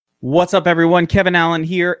What's up, everyone? Kevin Allen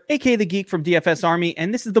here, aka the Geek from DFS Army,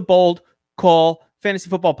 and this is the Bold Call Fantasy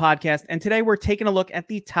Football Podcast. And today we're taking a look at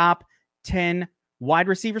the top 10 wide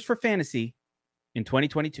receivers for fantasy in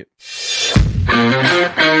 2022.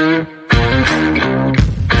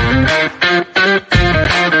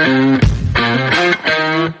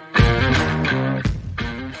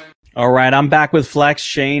 All right, I'm back with Flex,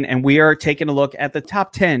 Shane, and we are taking a look at the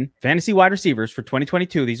top 10 fantasy wide receivers for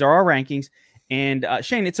 2022. These are our rankings. And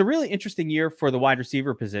Shane, it's a really interesting year for the wide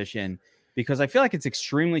receiver position because I feel like it's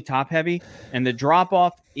extremely top heavy and the drop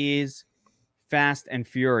off is fast and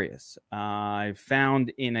furious. I've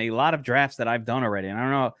found in a lot of drafts that I've done already, and I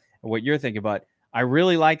don't know what you're thinking, but I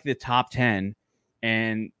really like the top 10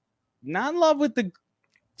 and not in love with the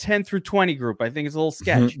 10 through 20 group. I think it's a little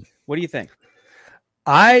sketch. What do you think?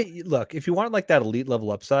 Look, if you want like that elite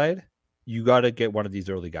level upside, you got to get one of these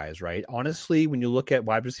early guys, right? Honestly, when you look at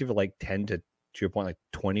wide receiver like 10 to your point, like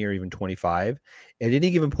 20 or even 25, at any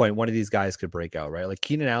given point, one of these guys could break out, right? Like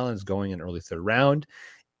Keenan Allen's going in early third round.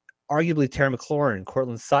 Arguably Terry McLaurin,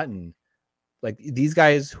 Cortland Sutton, like these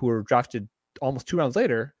guys who were drafted almost 2 rounds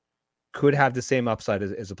later could have the same upside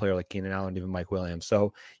as a player like Keenan Allen, even Mike Williams.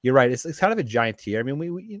 So you're right. It's kind of a giant tier. I mean,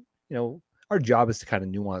 we our job is to kind of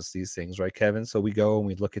nuance these things, right, Kevin? So we go and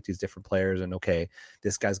we look at these different players and, okay,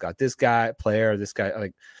 this guy's got this guy player, this guy,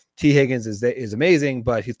 like T. Higgins is amazing,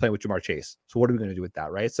 but he's playing with Jamar Chase. So what are we going to do with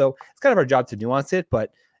that, right? So it's kind of our job to nuance it,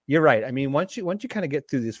 but you're right. I mean, once you kind of get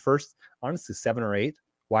through these first, honestly, 7 or 8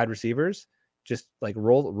 wide receivers, just like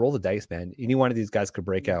roll the dice, man. Any one of these guys could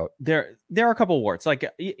break out. There are a couple of warts. Like,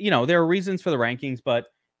 there are reasons for the rankings, but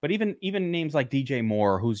even names like DJ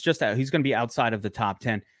Moore, who's just out, he's going to be outside of the top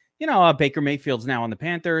 10. Baker Mayfield's now on the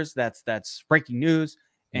Panthers. That's breaking news.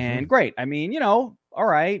 And great. I mean, all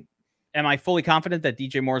right. Am I fully confident that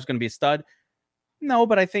DJ Moore is going to be a stud? No,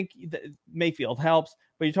 but I think Mayfield helps.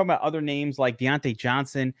 But you're talking about other names like Deontay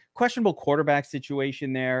Johnson, questionable quarterback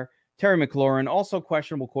situation there. Terry McLaurin, also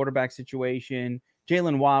questionable quarterback situation.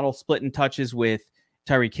 Jalen Waddle splitting touches with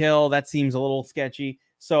Tyreek Hill. That seems a little sketchy.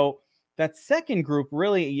 So that second group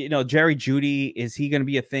really, Jerry Jeudy, is he going to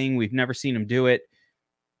be a thing? We've never seen him do it.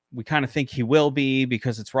 We kind of think he will be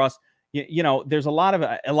because it's Russ. There's a lot of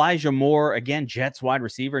Elijah Moore, again, Jets wide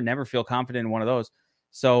receiver. Never feel confident in one of those.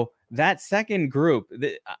 So that second group,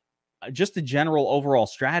 just the general overall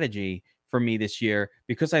strategy for me this year,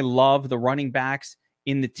 because I love the running backs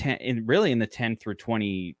in the 10 through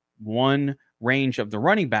 21 range of the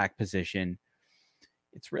running back position.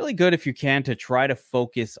 It's really good if you can to try to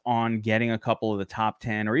focus on getting a couple of the top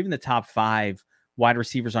 10 or even the top 5 wide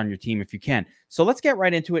receivers on your team if you can. So let's get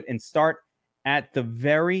right into it and start at the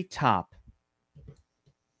very top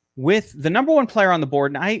with the number one player on the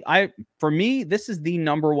board. And for me, this is the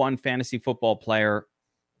number one fantasy football player,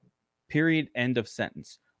 period, end of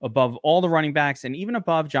sentence, above all the running backs and even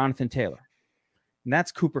above Jonathan Taylor. And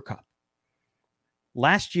that's Cooper Kupp.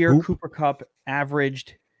 Last year, Cooper Kupp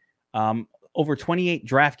averaged over 28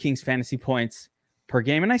 DraftKings fantasy points per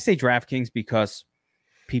game. And I say DraftKings because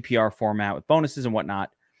PPR format with bonuses and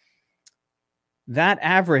whatnot. That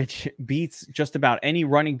average beats just about any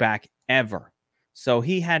running back ever. So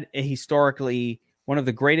he had historically one of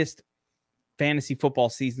the greatest fantasy football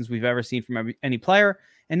seasons we've ever seen from any player,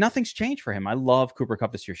 and nothing's changed for him. I love Cooper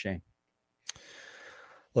Kupp this year, Shane.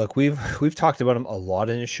 Look, we've talked about him a lot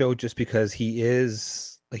in his show just because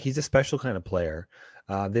he's a special kind of player.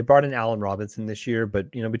 They brought in Allen Robinson this year, but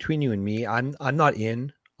between you and me, I'm not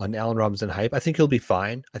in on Allen Robinson hype. I think he'll be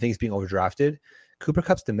fine. I think he's being overdrafted. Cooper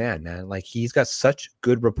Kupp's the man, man. Like, he's got such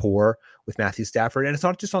good rapport with Matthew Stafford, and it's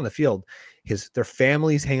not just on the field. Their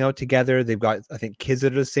families hang out together. They've got, I think, kids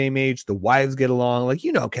that are the same age. The wives get along. Like,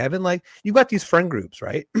 Kevin, like, you've got these friend groups,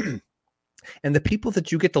 right? And the people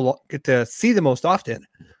that you get to see the most often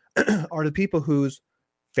are the people whose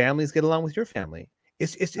families get along with your family.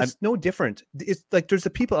 It's no different. It's like there's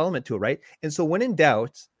a people element to it, right? And so when in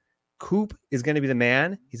doubt, Coop is going to be the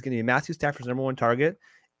man. He's going to be Matthew Stafford's number one target,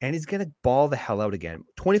 and he's going to ball the hell out again.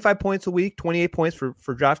 25 points a week, 28 points for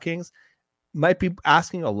DraftKings. Might be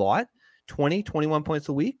asking a lot. 20, 21 points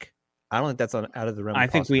a week. I don't think that's out of the realm of I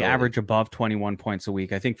think we average above 21 points a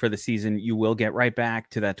week. I think for the season, you will get right back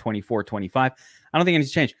to that 24, 25. I don't think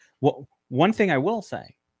anything's changed. One thing I will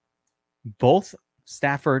say, both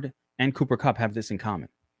Stafford and Cooper Kupp have this in common.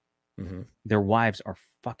 Mm-hmm. Their wives are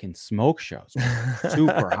fucking smoke shows.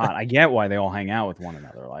 Super hot. I get why they all hang out with one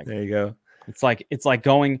another. Like, there you go. It's like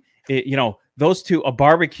going, those two, a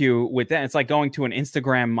barbecue with that. It's like going to an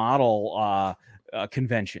Instagram model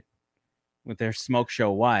convention with their smoke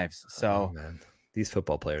show wives. So these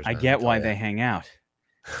football players, I get why they hang out.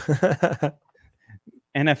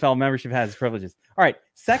 NFL membership has its privileges. All right,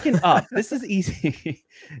 second up, this is easy.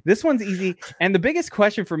 This one's easy, and the biggest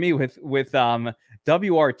question for me with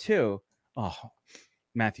WR2,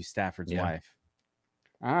 Matthew Stafford's wife.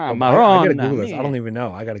 I gotta Google this. I don't even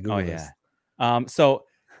know. I gotta Google this. So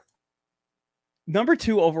number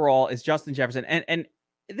 2 overall is Justin Jefferson, and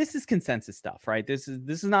this is consensus stuff, right? This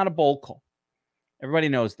is not a bold call. Everybody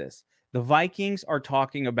knows this. The Vikings are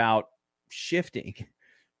talking about shifting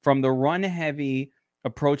from the run heavy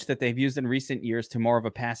approach that they've used in recent years to more of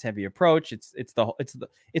a pass heavy approach. It's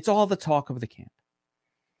all the talk of the camp.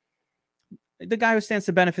 The guy who stands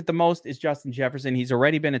to benefit the most is Justin Jefferson. He's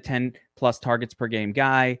already been a 10 plus targets per game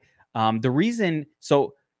guy. Shane,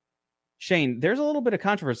 there's a little bit of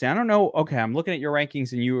controversy. I don't know. Okay, I'm looking at your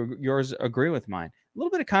rankings and yours agree with mine. A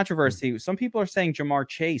little bit of controversy. Some people are saying Ja'Marr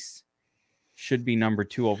Chase should be number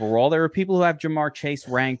 2 overall. There are people who have Ja'Marr Chase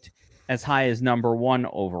ranked as high as number 1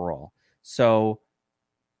 overall. So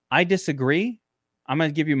I disagree. I'm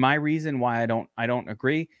going to give you my reason why I don't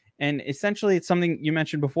agree. And essentially it's something you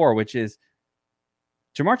mentioned before, which is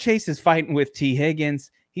Ja'Marr Chase is fighting with T.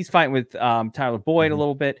 Higgins. He's fighting with Tyler Boyd a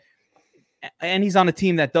little bit. And he's on a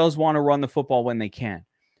team that does want to run the football when they can.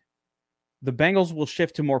 The Bengals will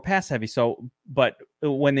shift to more pass heavy. But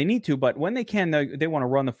when they need to, but when they can, they want to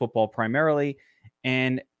run the football primarily.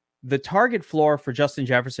 And the target floor for Justin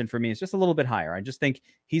Jefferson for me is just a little bit higher. I just think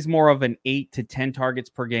he's more of an 8 to 10 targets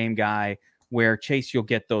per game guy, where Chase, you'll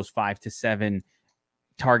get those 5 to 7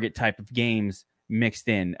 target type of games mixed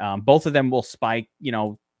in. Both of them will spike,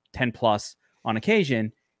 10 plus on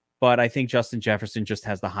occasion. But I think Justin Jefferson just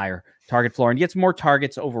has the higher target floor and gets more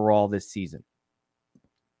targets overall this season.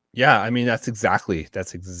 Yeah, I mean, that's exactly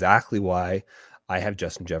why I have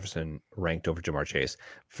Justin Jefferson ranked over Ja'Marr Chase.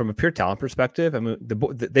 From a pure talent perspective, I mean,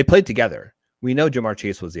 they played together. We know Ja'Marr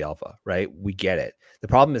Chase was the alpha, right? We get it. The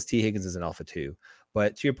problem is T. Higgins is an alpha too.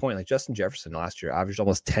 But to your point, like Justin Jefferson last year averaged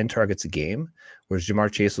almost 10 targets a game, whereas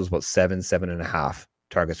Ja'Marr Chase was about 7.5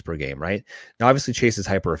 targets per game, right? Now, obviously, Chase is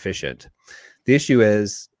hyper efficient. The issue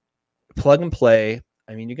is plug and play.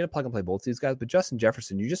 I mean, you're going to plug and play both these guys, but Justin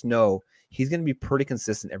Jefferson, you just know he's going to be pretty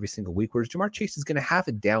consistent every single week, whereas Ja'Marr Chase is going to have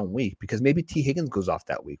a down week because maybe T. Higgins goes off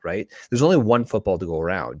that week, right? There's only one football to go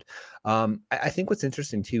around. I think what's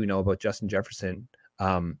interesting too, about Justin Jefferson,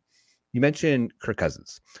 you mentioned Kirk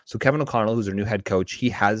Cousins. So Kevin O'Connell, who's our new head coach, he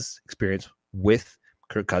has experience with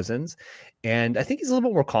Kirk Cousins. And I think he's a little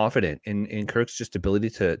bit more confident in Kirk's just ability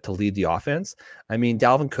to lead the offense. I mean,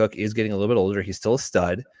 Dalvin Cook is getting a little bit older. He's still a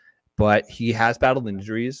stud, but he has battled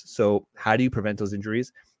injuries. So how do you prevent those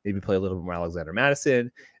injuries? Maybe play a little bit more Alexander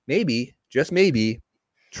Madison. Maybe, just maybe,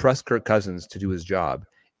 trust Kirk Cousins to do his job.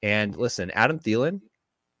 And listen, Adam Thielen,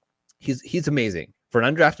 he's amazing. For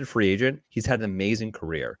an undrafted free agent, he's had an amazing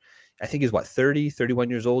career. I think he's 31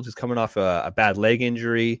 years old. He's coming off a bad leg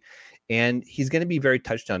injury, and he's going to be very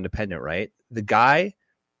touchdown dependent, right? The guy,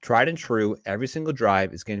 tried and true, every single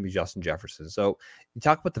drive is going to be Justin Jefferson. So you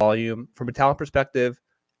talk about the volume from a talent perspective.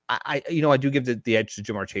 I do give the edge to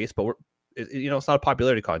Ja'Marr Chase, but it's not a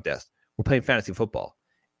popularity contest. We're playing fantasy football,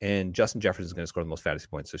 and Justin Jefferson is going to score the most fantasy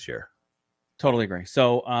points this year. Totally agree.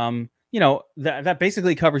 So, that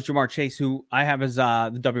basically covers Ja'Marr Chase, who I have as the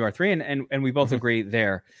WR3, and we both agree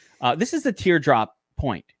there. This is the teardrop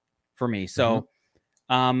point for me. So,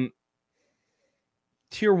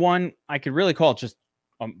 tier 1, I could really call it just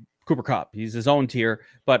Cooper Kupp. He's his own tier,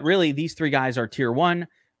 but really these 3 guys are tier 1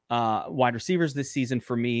 wide receivers this season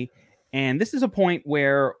for me. And this is a point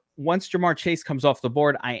where once Ja'Marr Chase comes off the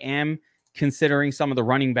board, I am considering some of the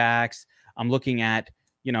running backs. I'm looking at,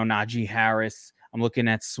 Najee Harris. I'm looking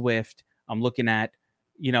at Swift. I'm looking at,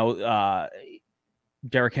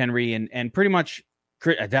 Derrick Henry and pretty much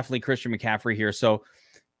definitely Christian McCaffrey here. So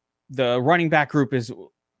the running back group is,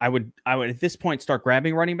 I would at this point start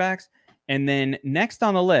grabbing running backs. And then next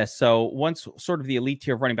on the list, so once sort of the elite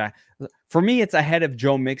tier of running back, for me, it's ahead of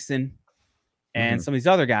Joe Mixon and some of these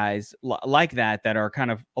other guys like that are kind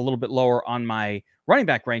of a little bit lower on my running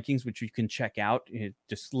back rankings, which you can check out.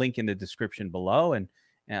 Just link in the description below. And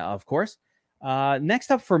of course, next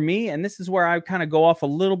up for me, and this is where I kind of go off a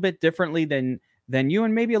little bit differently than you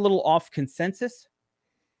and maybe a little off consensus.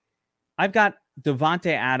 I've got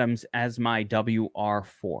Davante Adams as my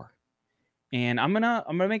WR4. And I'm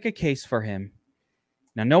gonna make a case for him.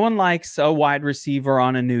 Now, no one likes a wide receiver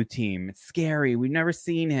on a new team. It's scary. We've never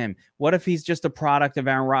seen him. What if he's just a product of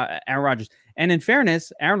Aaron Rodgers? And in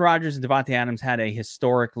fairness, Aaron Rodgers and Davante Adams had a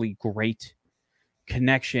historically great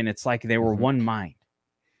connection. It's like they were one mind.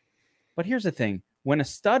 But here's the thing: when a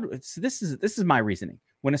stud, this is my reasoning.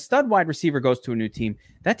 When a stud wide receiver goes to a new team,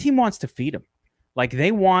 that team wants to feed him. Like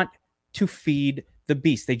they want to feed the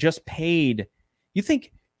beast. They just paid You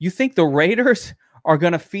think the Raiders are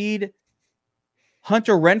going to feed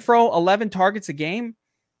Hunter Renfrow 11 targets a game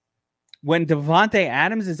when Davante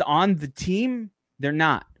Adams is on the team? They're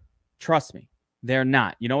not. Trust me, they're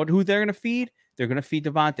not. You know who they're going to feed? They're going to feed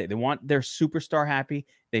Davante. They want their superstar happy.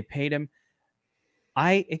 They paid him.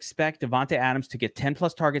 I expect Davante Adams to get 10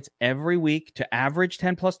 plus targets every week, to average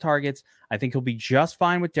 10 plus targets. I think he'll be just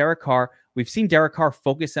fine with Derek Carr. We've seen Derek Carr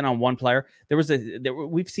focus in on one player.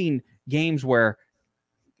 We've seen games where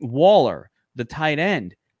Waller, the tight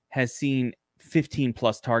end, has seen 15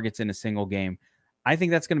 plus targets in a single game. I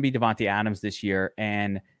think that's going to be Davante Adams this year,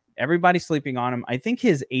 and everybody's sleeping on him. I think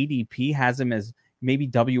his ADP has him as maybe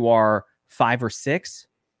WR 5 or 6.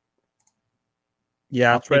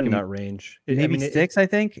 Yeah, it's right in that range. Maybe 6, I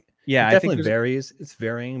think. Yeah, it definitely varies. It's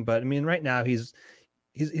varying, but I mean, right now he's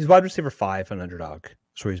wide receiver 5 on Underdog.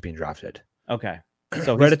 That's where he's being drafted. Okay,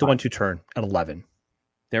 so right at the 1-2 turn at 11.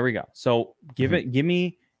 There we go. So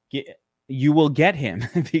you will get him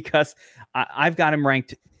because I've got him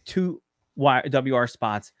ranked 2 WR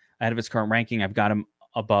spots ahead of his current ranking. I've got him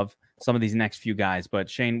above some of these next few guys. But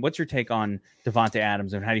Shane, what's your take on Davante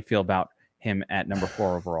Adams, and how do you feel about him at number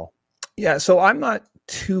 4 overall? Yeah, so I'm not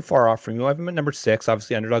too far off from you. I have him at number 6.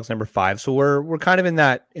 Obviously, Underdog's number 5. So we're kind of in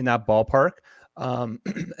that ballpark.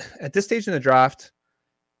 At this stage in the draft,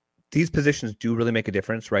 these positions do really make a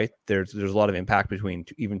difference, right? There's a lot of impact between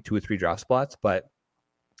even 2 or 3 draft spots, but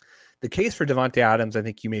the case for Davante Adams, I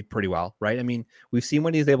think you made pretty well, right? I mean, we've seen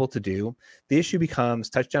what he's able to do. The issue becomes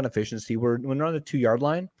touchdown efficiency. When they're on the 2-yard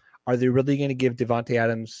line, are they really going to give Davante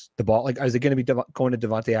Adams the ball? Like, is it going to be going to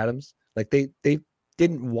Davante Adams? Like, they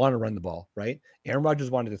didn't want to run the ball, right? Aaron Rodgers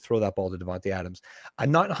wanted to throw that ball to Davante Adams.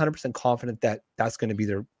 I'm not 100% confident that that's going to be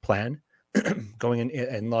their plan going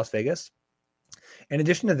in Las Vegas. In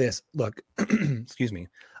addition to this, look, excuse me,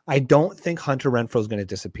 I don't think Hunter Renfrow is going to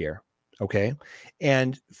disappear. Okay.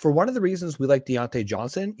 And for one of the reasons we like Deontay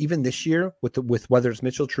Johnson, even this year with whether it's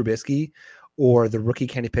Mitchell Trubisky or the rookie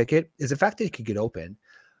Kenny Pickett, is the fact that he could get open.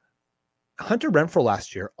 Hunter Renfrow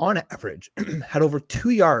last year, on average, had over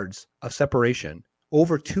 2 yards of separation,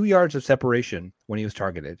 when he was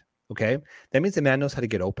targeted. Okay. That means the man knows how to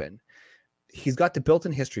get open. He's got the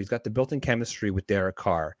built-in history. He's got the built-in chemistry with Derek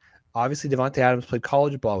Carr. Obviously, Davante Adams played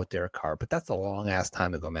college ball with Derek Carr, but that's a long ass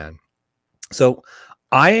time ago, man. So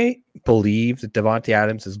I believe that Davante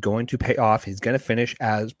Adams is going to pay off. He's going to finish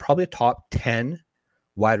as probably a top 10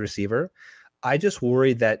 wide receiver. I just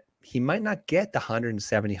worry that he might not get the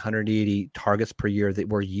 170, 180 targets per year that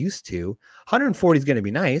we're used to. 140 is going to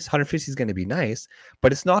be nice. 150 is going to be nice,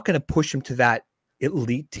 but it's not going to push him to that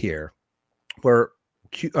elite tier where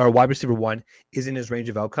wide receiver 1 is in his range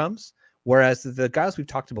of outcomes. Whereas the guys we've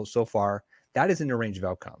talked about so far, that is in the range of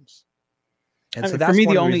outcomes. And so that's for me,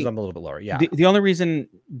 one of the reasons I'm a little bit lower. Yeah. The only reason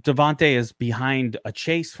Davante is behind a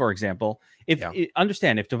Chase, for example,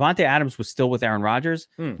 understand if Davante Adams was still with Aaron Rodgers,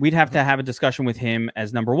 we'd have to have a discussion with him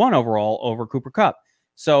as number 1 overall over Cooper Kupp.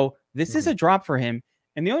 So this is a drop for him.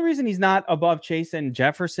 And the only reason he's not above Chase and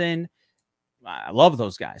Jefferson, I love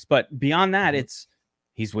those guys. But beyond that,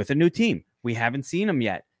 he's with a new team. We haven't seen him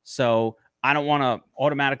yet. So I don't want to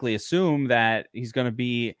automatically assume that he's going to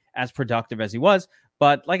be as productive as he was.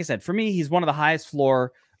 But like I said, for me, he's one of the highest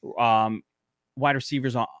floor wide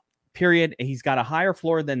receivers on period. He's got a higher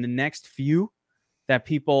floor than the next few that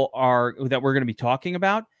we're going to be talking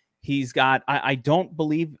about. He's got, I don't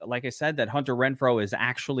believe, like I said, that Hunter Renfrow is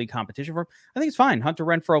actually competition for him. I think it's fine. Hunter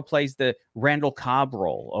Renfrow plays the Randall Cobb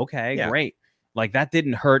role. Okay, yeah. Great. Like that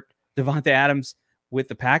didn't hurt Davante Adams with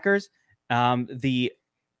the Packers. The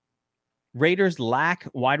Raiders lack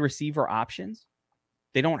wide receiver options.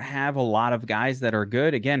 They don't have a lot of guys that are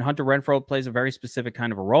good. Again, Hunter Renfrow plays a very specific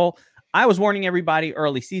kind of a role. I was warning everybody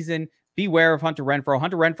early season, beware of Hunter Renfrow.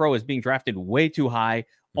 Hunter Renfrow is being drafted way too high.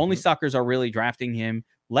 Only suckers are really drafting him.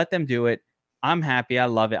 Let them do it. I'm happy. I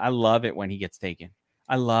love it. I love it when he gets taken.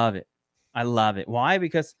 I love it. Why?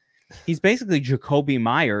 Because he's basically Jacoby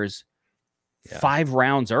Myers 5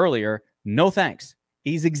 rounds earlier. No thanks.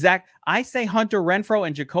 I say Hunter Renfrow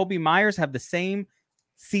and Jacoby Myers have the same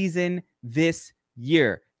season this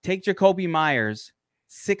year. Take Jacoby Myers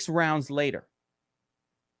 6 rounds later.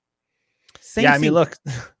 I mean, look,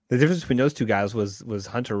 the difference between those two guys was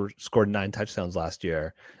Hunter scored 9 touchdowns last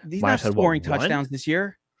year. He's not scoring touchdowns this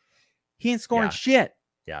year. He ain't scoring shit.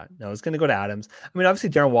 Yeah, no, it's going to go to Adams. I mean, obviously,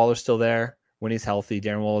 Darren Waller's still there when he's healthy.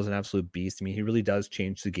 Darren Waller's an absolute beast. I mean, he really does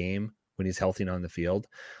change the game when he's healthy and on the field.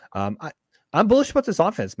 I'm bullish about this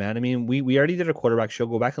offense, man. I mean, we already did a quarterback show.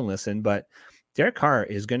 Go back and listen, but Derek Carr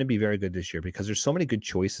is going to be very good this year because there's so many good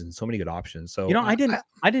choices and so many good options. So I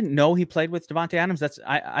didn't know he played with Davante Adams.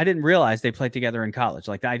 I didn't realize they played together in college.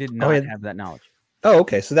 Like I did not have that knowledge. Oh,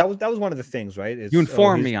 okay. So that was one of the things, right? You It's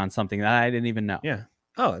informed me on something that I didn't even know. yeah.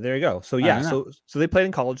 Oh, there you go. So I yeah, don't know. so they played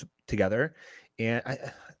in college together, and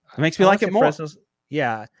It makes I me want like to it say more. Fresno's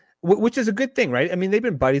which is a good thing, right? I mean, they've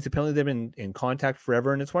been buddies. Apparently, they've been in contact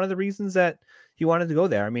forever, and it's one of the reasons that he wanted to go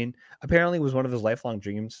there. I mean, apparently, it was one of his lifelong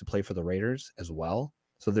dreams to play for the Raiders as well.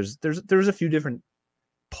 So there's a few different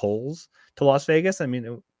pulls to Las Vegas. I mean,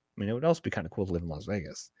 it would also be kind of cool to live in Las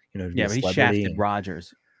Vegas. You know, to be Yeah, a but he celebrity. shafted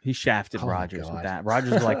Rodgers. He shafted Oh my Rodgers with god, that.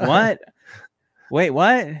 Rodgers was like, "What? Wait,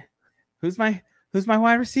 what? Who's my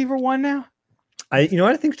wide receiver one now? I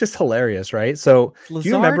think it's just hilarious, right? So It's do you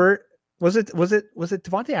Lazard? remember? Was it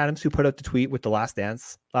Devontae Adams who put out the tweet with the Last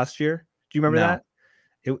Dance last year? Do you remember No, that?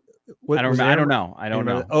 It I don't. was it I don't Aaron? know. I You don't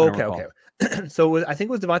remember that? know. I Oh, don't okay, recall. okay. So I think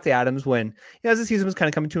it was Devontae Adams when as the season was kind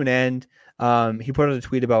of coming to an end. He put out a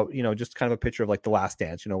tweet about just kind of a picture of like the Last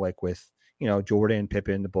Dance, like with Jordan,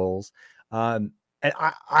 Pippen, the Bulls. And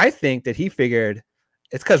I think that he figured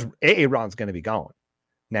it's because Aaron's going to be gone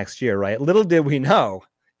next year, right? Little did we know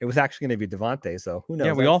it was actually going to be Devontae. So who knows?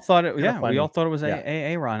 Yeah, we all thought it. Kind of Yeah, we all funny. thought it was Yeah.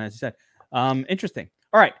 Aaron, as you said. Interesting.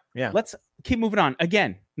 All right, Yeah. let's keep moving on.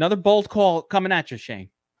 Again, another bold call coming at you, Shane.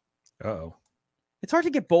 Uh-oh. It's hard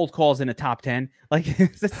to get bold calls in a top 10. Like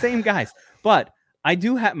it's the same guys, but I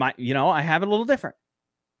do have I have it a little different.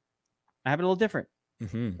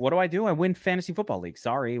 Mm-hmm. What do? I win fantasy football league.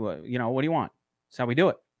 Sorry. What do you want? That's how we do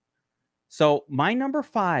it. So my number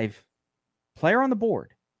 5 player on the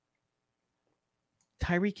board,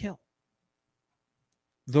 Tyreek Hill.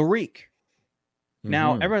 The Reek.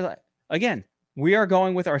 Now, everybody, again, we are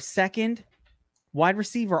going with our second wide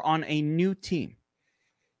receiver on a new team.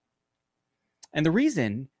 And the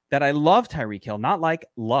reason that I love Tyreek Hill, not like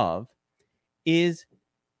love, is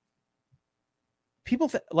people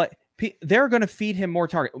they're going to feed him more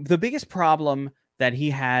target. The biggest problem that he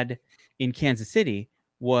had in Kansas City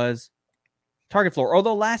was target floor.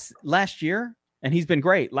 Although last year, and he's been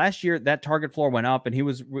great. Last year, that target floor went up, and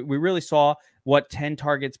we really saw what 10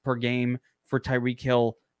 targets per game for Tyreek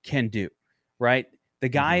Hill can do, right? The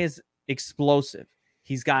guy is explosive.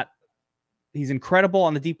 He's incredible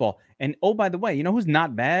on the deep ball. And oh, by the way, you know who's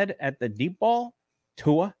not bad at the deep ball?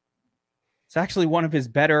 Tua. It's actually one of his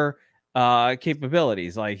better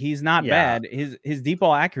capabilities. Like he's not bad. His deep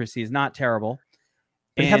ball accuracy is not terrible.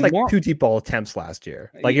 But he had like 2 deep ball attempts last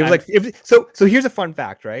year. Like it was so here's a fun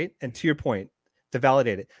fact, right? And to your point, to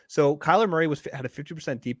validate it. So Kyler Murray had a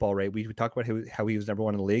 50% deep ball rate. We talked about how he was number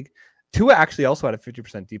 1 in the league. Tua actually also had a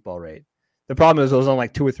 50% deep ball rate. The problem is it was on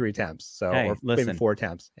like 2 or 3 attempts. So or maybe 4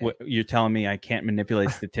 attempts. You're telling me I can't manipulate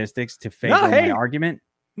statistics to favor my argument?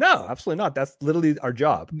 No, absolutely not. That's literally our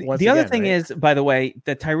job. The other thing is, by the way,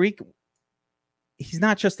 that Tyreek, he's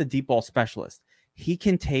not just a deep ball specialist. He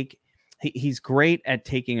can take. He's great at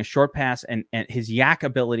taking a short pass, and his yak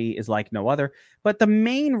ability is like no other. But the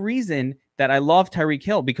main reason that I love Tyreek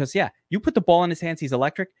Hill, because you put the ball in his hands, he's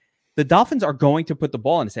electric. The Dolphins are going to put the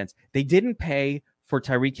ball in his hands. They didn't pay for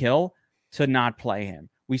Tyreek Hill to not play him.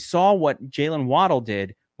 We saw what Jalen Waddle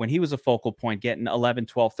did when he was a focal point, getting 11,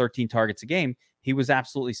 12, 13 targets a game. He was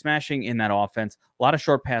absolutely smashing in that offense. A lot of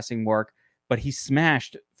short passing work, but he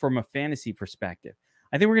smashed from a fantasy perspective.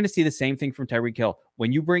 I think we're going to see the same thing from Tyreek Hill.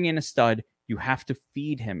 When you bring in a stud, you have to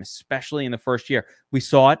feed him, especially in the first year. We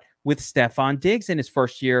saw it with Stephon Diggs in his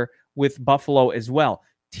first year with Buffalo as well.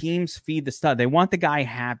 Teams feed the stud. They want the guy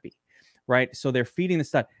happy, right? So they're feeding the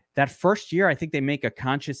stud. That first year, I think they make a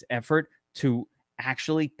conscious effort to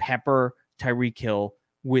actually pepper Tyreek Hill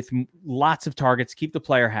with lots of targets, keep the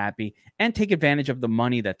player happy, and take advantage of the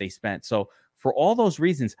money that they spent. So for all those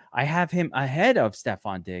reasons, I have him ahead of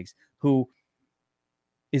Stephon Diggs, who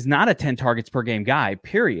is not a 10 targets per game guy,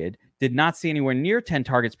 period. Did not see anywhere near 10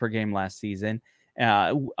 targets per game last season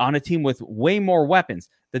on a team with way more weapons.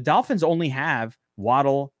 The Dolphins only have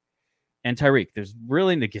Waddle and Tyreek. There's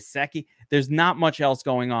really Gesicki. There's not much else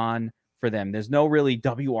going on for them. There's no really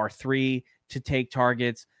WR3 to take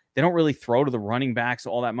targets. They don't really throw to the running backs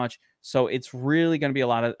all that much. So it's really going to be a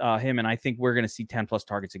lot of him. And I think we're going to see 10 plus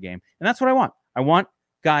targets a game. And that's what I want. I want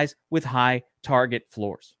guys with high target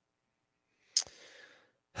floors.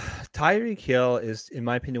 Tyreek Hill is, in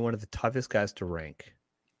my opinion, one of the toughest guys to rank.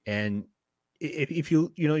 And if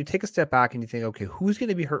you take a step back and you think, okay, who's going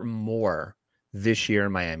to be hurting more this year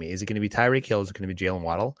in Miami? Is it going to be Tyreek Hill? Is it going to be Jalen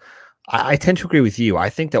Waddle? I tend to agree with you. I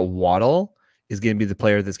think that Waddle is going to be the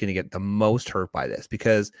player that's going to get the most hurt by this,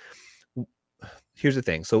 because here's the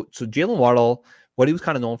thing. So Jalen Waddle, what he was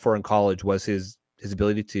kind of known for in college was his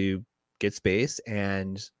ability to get space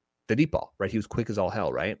and the deep ball, right? He was quick as all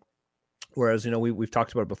hell, right? Whereas, we've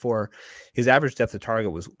talked about it before, his average depth of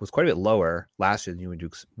target was quite a bit lower last year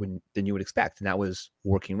than you would expect. And that was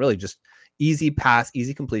working really just easy pass,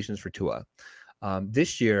 easy completions for Tua.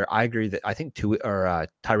 This year, I agree that I think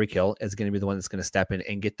Tyreek Hill is going to be the one that's going to step in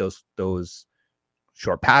and get those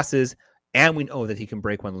short passes. And we know that he can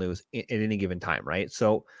break one loose at any given time, right?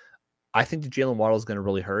 So I think that Jalen Waddle is going to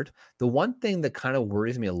really hurt. The one thing that kind of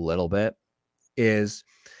worries me a little bit is,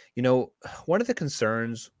 one of the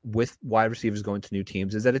concerns with wide receivers going to new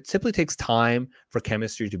teams is that it simply takes time for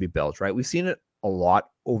chemistry to be built, right? We've seen it a lot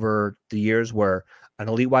over the years where an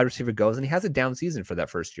elite wide receiver goes and he has a down season for that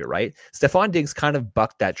first year, right? Stephon Diggs kind of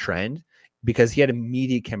bucked that trend because he had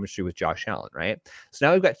immediate chemistry with Josh Allen, right? So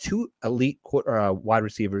now we've got two elite wide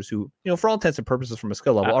receivers who, for all intents and purposes from a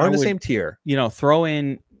skill level, are in the same tier. Throw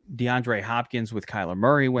in DeAndre Hopkins with Kyler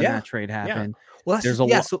Murray when that trade happened. Yeah. Well, exactly.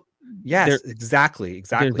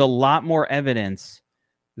 There's a lot more evidence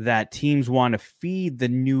that teams want to feed the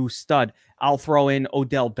new stud. I'll throw in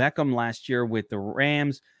Odell Beckham last year with the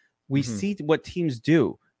Rams. We see what teams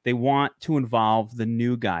do. They want to involve the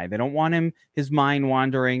new guy. They don't want his mind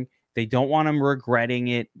wandering. They don't want him regretting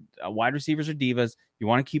it. Wide receivers are divas. You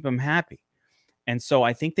want to keep them happy. And so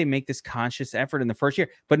I think they make this conscious effort in the first year.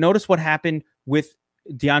 But notice what happened with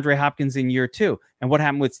DeAndre Hopkins in year 2 and what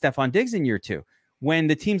happened with Stephon Diggs in year 2. When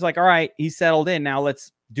the team's like, all right, he's settled in. Now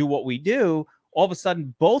let's do what we do. All of a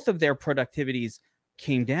sudden, both of their productivities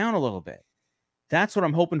came down a little bit. That's what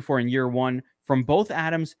I'm hoping for in year 1 from both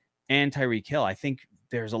Adams and Tyreek Hill. I think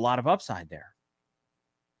there's a lot of upside there.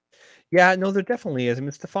 Yeah, no, there definitely is. I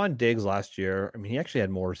mean, Stephon Diggs last year, he actually had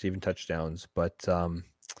more receiving touchdowns, but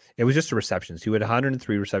it was just the receptions. He had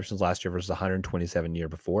 103 receptions last year versus 127 year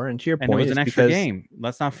before. And to your point, it was an extra game.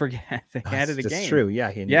 Let's not forget they added a game. That's true.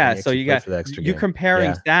 Yeah. So you got the extra game.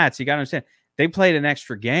 Comparing stats. You got to understand they played an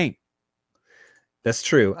extra game. That's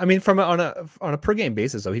true. I mean, on a per game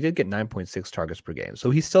basis, though, he did get 9.6 targets per game.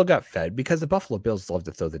 So he still got fed because the Buffalo Bills love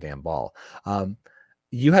to throw the damn ball.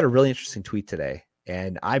 You had a really interesting tweet today,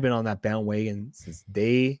 and I've been on that bandwagon since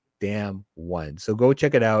day damn one. So go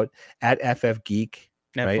check it out at FF Geek.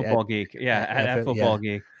 Right? Football Geek. Yeah, at Football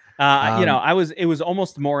Geek. It was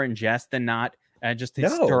almost more in jest than not, just to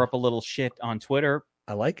stir up a little shit on Twitter.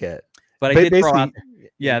 I like it. But I did throw out,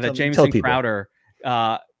 that Jamison Crowder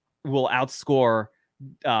will outscore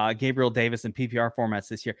Gabriel Davis in PPR formats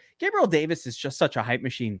this year. Gabriel Davis is just such a hype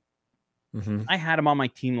machine. Mm-hmm. I had him on my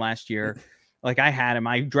team last year.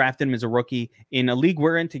 I drafted him as a rookie in a league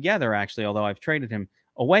we're in together, actually, although I've traded him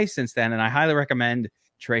away since then. And I highly recommend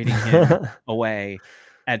trading him away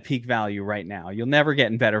at peak value right now. You'll never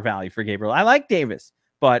get in better value for Gabriel. I like Davis,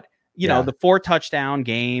 but the 4 touchdown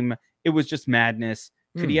game, it was just madness.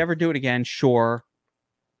 Could he ever do it again? Sure.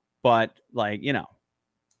 But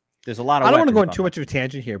there's a lot of, I don't want to go on too much of a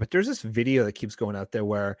tangent here, but there's this video that keeps going out there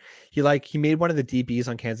where he made one of the DBs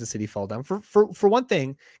on Kansas City fall down. For one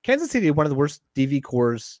thing, Kansas City had one of the worst DV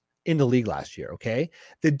cores in the league last year. Okay.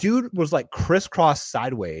 The dude was crisscross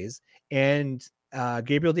sideways, and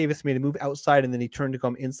Gabriel Davis made a move outside, and then he turned to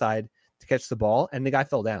come inside to catch the ball, and the guy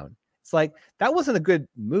fell down. It's that wasn't a good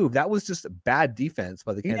move. That was just a bad defense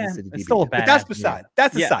by the Kansas City DB. Still a bad. But that's beside.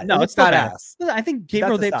 That's aside. No, it's not bad. I think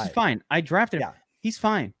Gabriel Davis is fine. I drafted him. Yeah. He's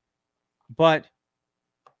fine. But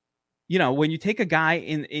when you take a guy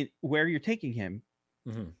in where you're taking him,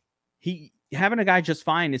 having a guy just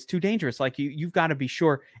fine is too dangerous. You've got to be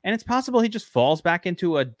sure, and it's possible he just falls back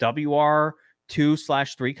into a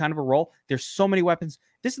WR2/3 kind of a role. There's so many weapons.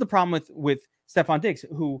 This is the problem with Stephon Diggs,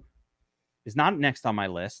 who is not next on my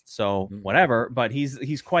list. So whatever, but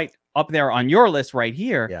he's quite up there on your list right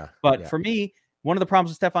here. Yeah. But for me, one of the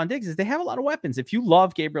problems with Stephon Diggs is they have a lot of weapons. If you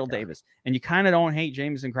love Gabriel Davis and you kind of don't hate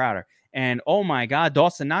Jamison Crowder, and oh my God,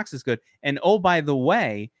 Dawson Knox is good. And oh, by the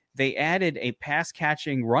way, they added a pass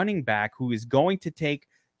catching running back who is going to take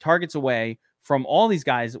targets away from all these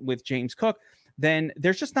guys with James Cook. Then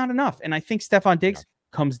there's just not enough. And I think Stephon Diggs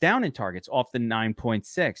comes down in targets off the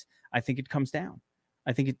 9.6. I think it comes down.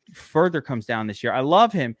 I think it further comes down this year. I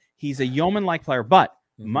love him. He's a yeoman-like player, but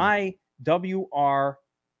my WR6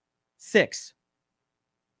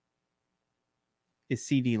 is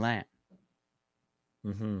CD Lamb.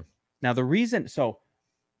 Now, the reason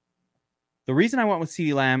I went with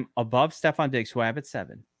CD Lamb above Stephon Diggs, who I have at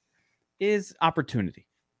 7, is opportunity.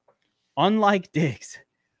 Unlike Diggs,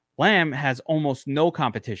 Lamb has almost no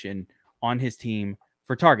competition on his team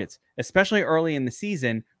for targets, especially early in the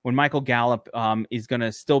season when Michael Gallup is going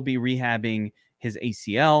to still be rehabbing his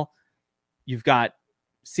ACL. You've got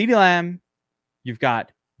CeeDee Lamb. You've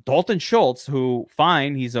got Dalton Schultz, who,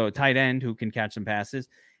 fine, he's a tight end who can catch some passes.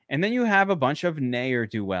 And then you have a bunch of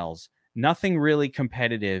ne'er-do-wells. Nothing really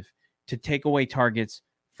competitive to take away targets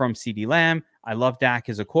from CeeDee Lamb. I love Dak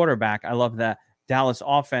as a quarterback. I love the Dallas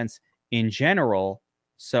offense in general.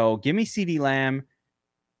 So give me CeeDee Lamb.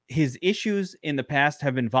 His issues in the past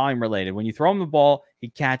have been volume related. When you throw him the ball, he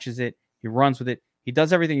catches it, he runs with it, he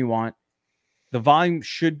does everything you want. The volume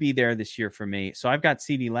should be there this year for me. So I've got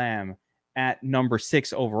CeeDee Lamb at number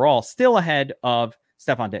 6 overall, still ahead of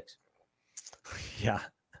Stephon Diggs. Yeah,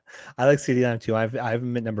 I like CeeDee Lamb too. I have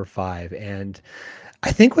him at number 5. And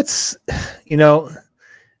I think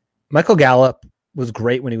Michael Gallup was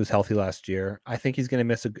great when he was healthy last year. I think he's going to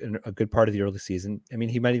miss a good part of the early season. I mean,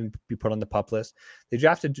 he might even be put on the PUP list. They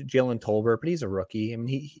drafted Jalen Tolbert, but he's a rookie. I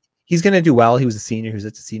mean, he's going to do well. He was a senior. He was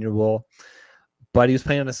at the Senior Bowl, but he was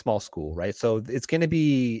playing on a small school, right? So there's going to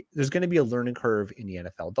be a learning curve in the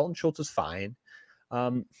NFL. Dalton Schultz is fine.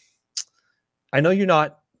 I know you're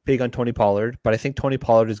not big on Tony Pollard, but I think Tony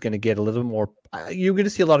Pollard is going to get a little more. You're going to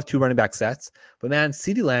see a lot of 2 running back sets, but man,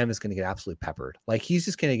 CeeDee Lamb is going to get absolutely peppered. Like he's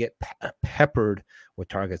just going to get peppered with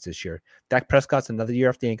targets this year. Dak Prescott's another year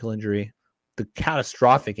off the ankle injury, the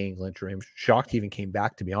catastrophic ankle injury. I'm shocked he even came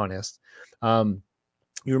back, to be honest. You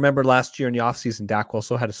remember last year in the offseason, Dak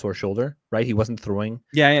also had a sore shoulder, right? He wasn't throwing.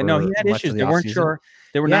 Yeah, no, he had issues. They weren't sure.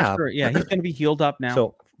 They were not sure. Yeah, he's going to be healed up now.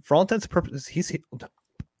 So for all intents and purposes, he's healed.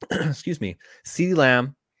 Excuse me. CeeDee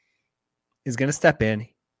Lamb is going to step in,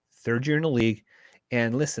 3rd year in the league.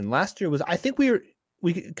 And listen, last year was, I think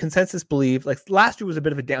we consensus believe, like last year was a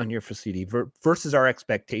bit of a down year for CD versus our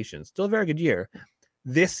expectations. Still a very good year.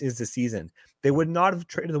 This is the season. They would not have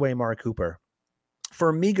traded away Amari Cooper for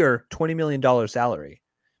a meager $20 million salary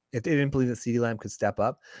if they didn't believe that CeeDee Lamb could step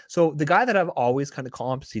up. So the guy that I've always kind of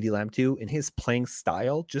called CeeDee Lamb to in his playing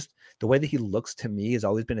style, just the way that he looks to me, has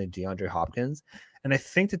always been a DeAndre Hopkins. And I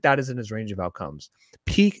think that is in his range of outcomes.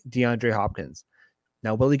 Peak DeAndre Hopkins.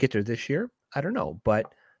 Now, will he get there this year? I don't know, but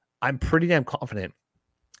I'm pretty damn confident.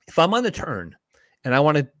 If I'm on the turn and I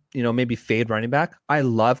want to, maybe fade running back, I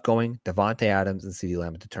love going Davante Adams and CeeDee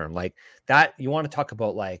Lamb at the turn. Like that, you want to talk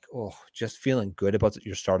about just feeling good about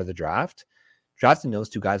your start of the draft. Drafting those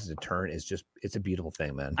 2 guys at the turn is it's a beautiful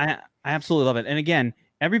thing, man. I absolutely love it. And again,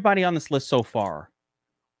 everybody on this list so far,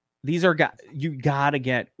 these are guys you got to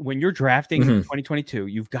get when you're drafting in 2022.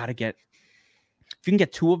 You've got to get, if you can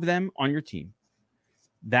get 2 of them on your team,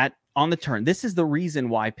 that on the turn. This is the reason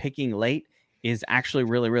why picking late is actually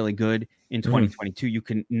really, really good in 2022. You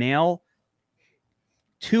can nail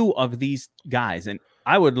 2 of these guys. And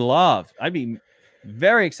I'd be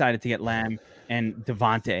very excited to get Lamb and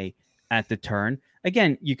Davante at the turn.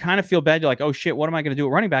 Again, you kind of feel bad. You're like, oh shit, what am I going to do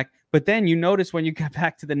at running back? But then you notice when you get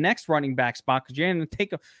back to the next running back spot, because you're going to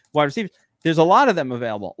take a wide receiver, there's a lot of them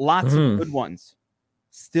available. Lots of good ones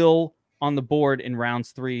still on the board in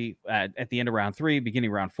rounds 3, at the end of round 3, beginning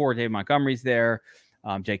of round 4. Dave Montgomery's there.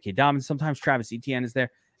 J.K. Dobbins. Sometimes Travis Etienne is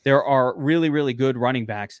there. There are really, really good running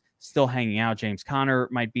backs still hanging out. James Conner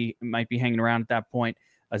might be hanging around at that point.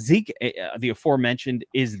 Zeke, the aforementioned,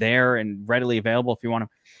 is there and readily available if you want him.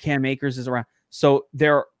 Cam Akers is around. So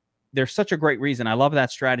there's such a great reason. I love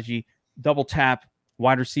that strategy. Double tap,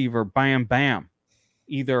 wide receiver, bam, bam.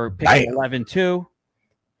 Either pick 11-2,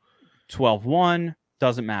 12-1,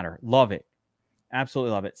 doesn't matter. Love it.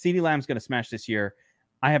 Absolutely love it. CeeDee Lamb's going to smash this year.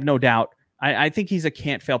 I have no doubt. I think he's a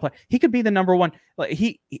can't-fail player. He could be the number 1. Like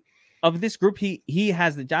he of this group, he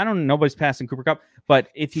has the. I don't know. Nobody's passing Cooper Kupp, but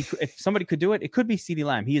if somebody could do it, it could be CeeDee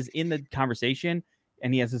Lamb. He is in the conversation,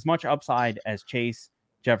 and he has as much upside as Chase,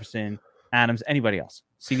 Jefferson, Adams, anybody else.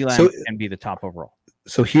 CeeDee Lamb can be the top overall.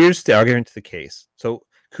 So here's the argument to the case. So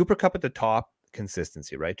Cooper Kupp at the top,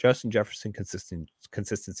 consistency, right? Justin Jefferson,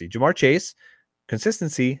 consistency. Jamar Chase,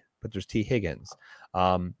 consistency, but there's T. Higgins.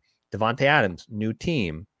 Davante Adams, new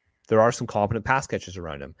team. There are some competent pass catchers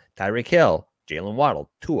around him. Tyreek Hill, Jalen Waddle,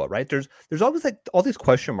 Tua, right? There's always like all these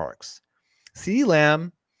question marks. CeeDee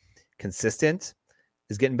Lamb, consistent,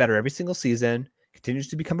 is getting better every single season, continues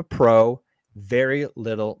to become a pro, very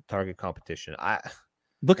little target competition.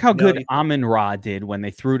 Look how good Amon-Ra did when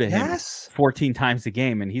they threw to him 14 times a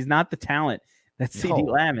game, and he's not the talent that CeeDee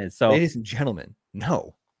Lamb is. So, ladies and gentlemen,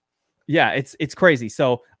 no. Yeah, it's crazy.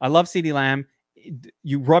 So I love CeeDee Lamb.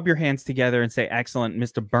 You rub your hands together and say, excellent,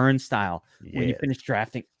 Mr. Burns style, when you finish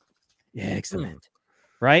drafting. Yeah, excellent.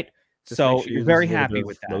 Right? Just so you're very happy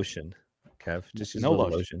with that. Lotion, Kev. Just use no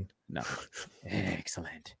lotion. No.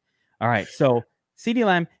 Excellent. All right. So CeeDee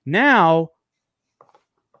Lamb now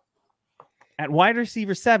at wide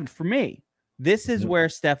receiver 7 for me. This is where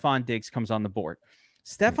Stephon Diggs comes on the board.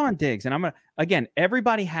 Stephon Diggs, and I'm going to, again,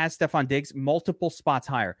 everybody has Stephon Diggs multiple spots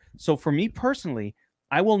higher. So for me personally,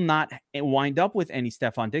 I will not wind up with any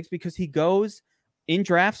Stephon Diggs because he goes in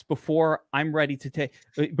drafts before I'd be ready to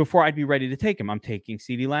take him. I'm taking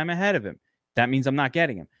CeeDee Lamb ahead of him. That means I'm not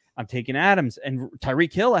getting him. I'm taking Adams and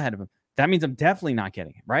Tyreek Hill ahead of him. That means I'm definitely not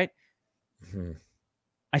getting him, right? Mm-hmm.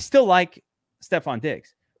 I still like Stephon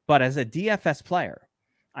Diggs, but as a DFS player,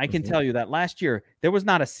 I can tell you that last year, there was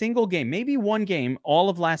not a single game, maybe one game all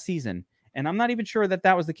of last season, and I'm not even sure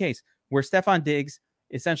that was the case, where Stephon Diggs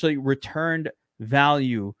essentially returned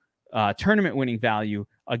value, tournament winning value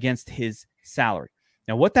against his salary.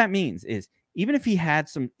 Now, what that means is even if he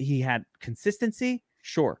had consistency,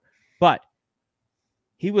 sure, but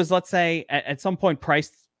he was, let's say, at some point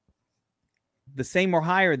priced the same or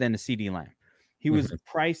higher than a CeeDee Lamb. He was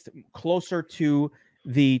priced closer to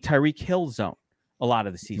the Tyreek Hill zone a lot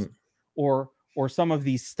of the season, or some of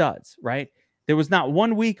these studs, right? There was not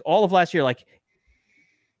one week all of last year, like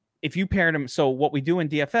if you paired him. So what we do in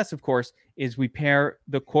DFS, of course, is we pair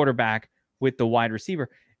the quarterback with the wide receiver.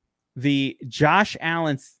 The Josh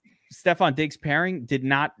Allen, Stephon Diggs pairing did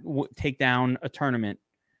not take down a tournament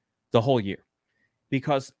the whole year,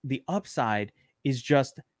 because the upside is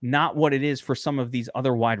just not what it is for some of these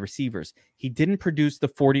other wide receivers. He didn't produce the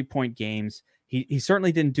 40-point games. He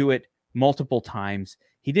certainly didn't do it multiple times.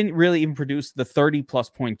 He didn't really even produce the 30-plus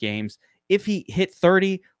point games. If he hit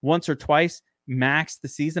 30 once or twice max the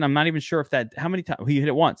season, I'm not even sure how many times he hit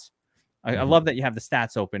it once. I love that you have the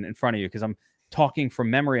stats open in front of you, because I'm talking from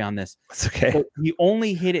memory on this. That's okay. But he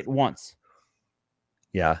only hit it once.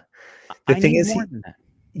 Yeah. The thing is,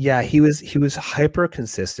 he was hyper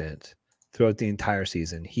consistent throughout the entire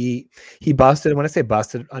season. He busted. When I say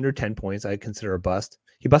busted, under 10 points, I consider a bust.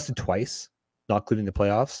 He busted twice, not including the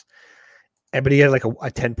playoffs. But he had like a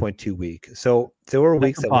 10.2 week. So there were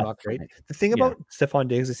weeks that were not great. The thing about Stephon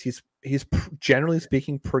Diggs is he's generally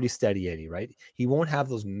speaking pretty steady Eddie, right? He won't have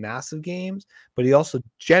those massive games, but he also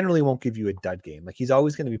generally won't give you a dud game. Like, he's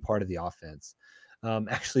always going to be part of the offense.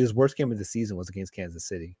 Actually, his worst game of the season was against Kansas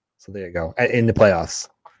City. So there you go, in the playoffs.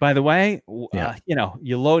 By the way,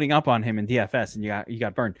 you're loading up on him in DFS and you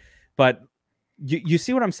got burned. But you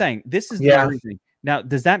see what I'm saying? This is the everything. Now,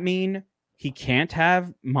 does that mean he can't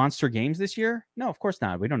have monster games this year? No, of course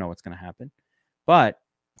not. We don't know what's going to happen. But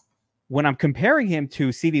when I'm comparing him to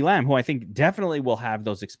CeeDee Lamb, who I think definitely will have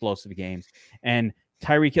those explosive games, and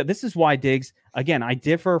Tyreek Hill, this is why Diggs, again, I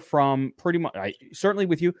differ from pretty much, certainly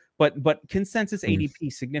with you, but consensus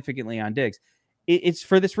ADP significantly on Diggs. It's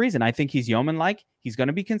for this reason. I think he's yeoman-like. He's going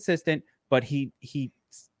to be consistent, but he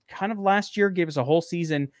kind of last year gave us a whole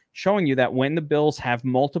season showing you that when the Bills have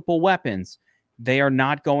multiple weapons, they are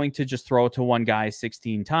not going to just throw it to one guy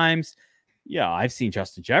 16 times. Yeah, I've seen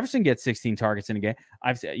Justin Jefferson get 16 targets in a game.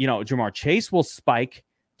 Jamar Chase will spike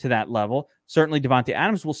to that level. Certainly Devontae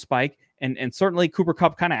Adams will spike, and certainly Cooper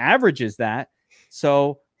Kupp kind of averages that.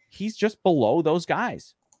 So he's just below those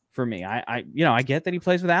guys for me. I get that he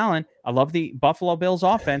plays with Allen. I love the Buffalo Bills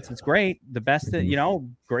offense. It's great. The best,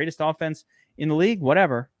 greatest offense in the league,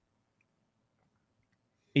 whatever.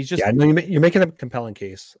 He's just you're making a compelling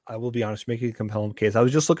case. I will be honest, making a compelling case. I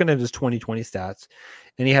was just looking at his 2020 stats,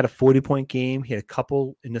 and he had a 40-point game. He had a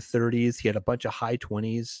couple in the 30s. He had a bunch of high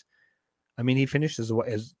 20s. I mean, he finished as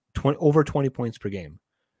over 20 points per game.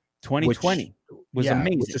 2020 was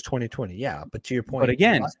amazing. Which is 2020, yeah. But to your point, but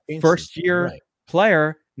again, first year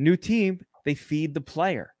player, new team, they feed the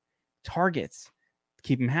player targets,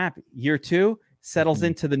 keep him happy. Year 2 settles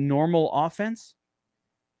into the normal offense.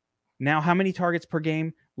 Now, how many targets per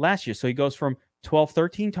game last year? So he goes from 12,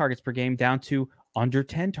 13 targets per game down to under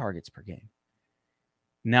 10 targets per game.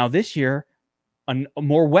 Now, this year,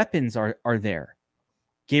 more weapons are there.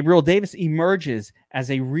 Gabriel Davis emerges as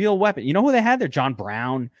a real weapon. You know who they had there? John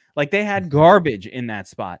Brown. Like, they had garbage in that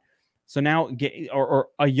spot. So now, or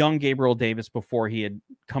a young Gabriel Davis before he had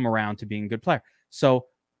come around to being a good player. So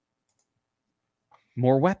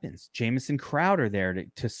more weapons. Jamison Crowder there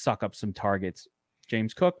to suck up some targets.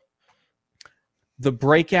 James Cook. The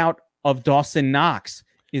breakout of Dawson Knox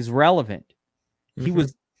is relevant. He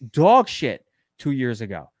was dog shit 2 years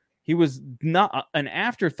ago. He was not an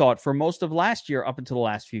afterthought for most of last year up until the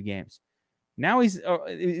last few games. Now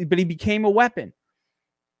but he became a weapon.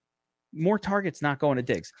 More targets not going to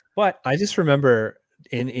Diggs. But I just remember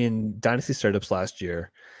in Dynasty Startups last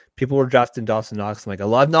year, people were drafting Dawson Knox. I'm like, I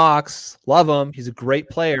love Knox. Love him. He's a great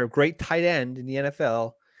player, great tight end in the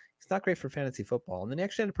NFL. Not great for fantasy football, and then he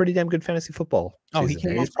actually had a pretty damn good fantasy football season. He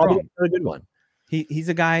came on He's strong. Probably a good one. He's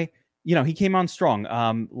a guy, he came on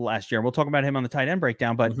strong last year. We'll talk about him on the tight end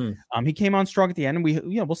breakdown, but he came on strong at the end,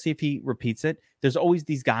 and we'll see if he repeats it. There's always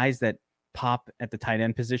these guys that pop at the tight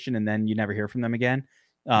end position, and then you never hear from them again.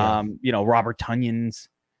 Robert Tunyons.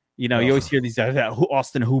 You always hear these guys,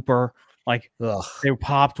 Austin Hooper, like they were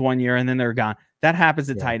popped one year and then they're gone. That happens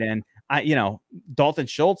at tight end. Dalton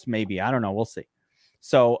Schultz, maybe. I don't know. We'll see.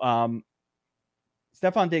 So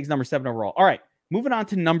Stefon Diggs, number 7 overall. All right. Moving on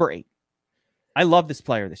to number 8. I love this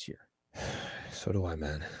player this year. So do I,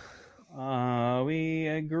 man. We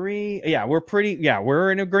agree. Yeah,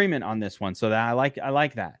 we're in agreement on this one. So that I like that.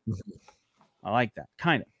 I like that.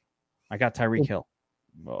 Kind of. I got Tyreek Hill.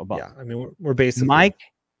 Yeah, I mean, we're basically Mike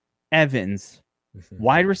Evans,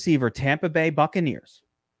 wide receiver, Tampa Bay Buccaneers,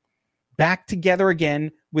 back together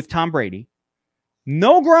again with Tom Brady.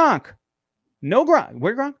 No Gronk.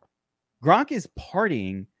 Where Gronk? Gronk is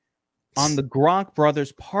partying on the Gronk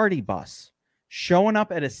Brothers party bus, showing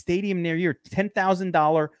up at a stadium near your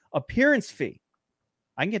 $10,000 appearance fee.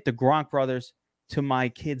 I can get the Gronk Brothers to my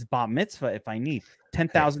kid's bar mitzvah if I need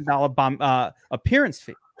 $10,000 appearance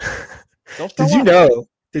fee.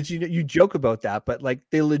 Did you joke about that? But like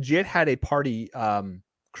they legit had a party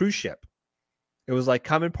cruise ship. It was like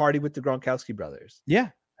come and party with the Gronkowski brothers. Yeah.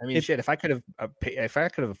 I mean, if I could have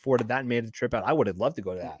afforded that and made the trip out, I would have loved to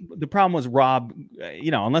go to that. The problem was Rob,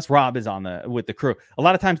 unless Rob is with the crew, a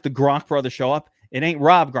lot of times the Gronk brothers show up. It ain't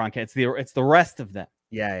Rob Gronk. It's the rest of them.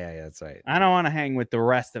 Yeah, that's right. I don't want to hang with the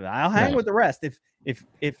rest of it. I'll hang with the rest if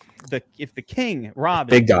the king Rob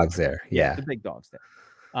big dogs there. Yeah, the big dogs there.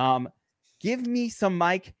 Give me some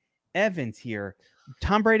Mike Evans here.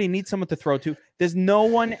 Tom Brady needs someone to throw to. There's no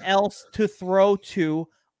one else to throw to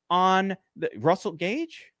on the Russell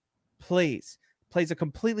Gage. Plays a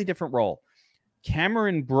completely different role.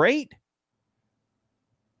 Cameron Brate,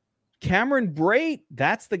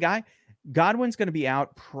 that's the guy. Godwin's going to be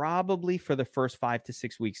out probably for the first 5 to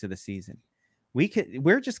 6 weeks of the season.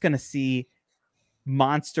 We're just going to see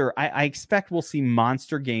monster. I expect we'll see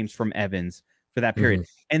monster games from Evans for that period.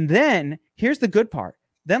 And then here's the good part.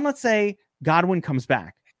 Then let's say Godwin comes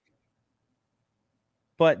back,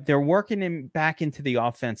 but they're working him back into the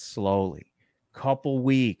offense slowly. Couple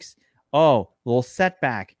weeks. Oh, little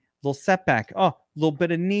setback. Oh, a little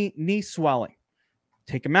bit of knee swelling.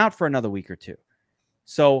 Take him out for another week or two.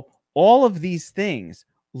 So all of these things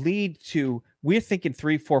lead to, we're thinking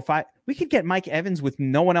 3, 4, 5. We could get Mike Evans with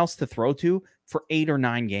no one else to throw to for 8 or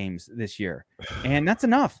 9 games this year. And that's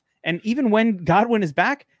enough. And even when Godwin is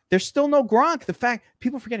back, there's still no Gronk. The fact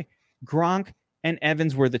people forgetting Gronk and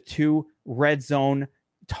Evans were the 2 red zone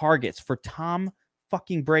targets for Tom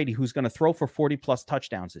fucking Brady, who's going to throw for 40 plus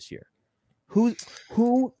touchdowns this year.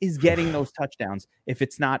 Who is getting those touchdowns if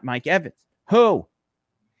it's not Mike Evans? Who?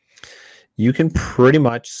 You can pretty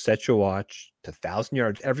much set your watch to 1,000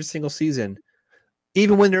 yards every single season,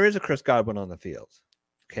 even when there is a Chris Godwin on the field.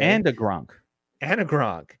 Okay, and a Gronk.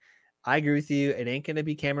 I agree with you. It ain't going to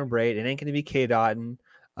be Cameron Brate. It ain't going to be K. Dotton.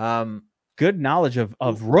 Good knowledge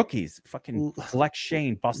of rookies. Fucking Flex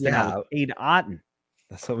Shane busting out K. Dotton.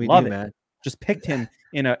 That's what we do, man. Just picked him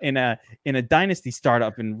in a dynasty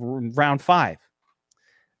startup in round 5.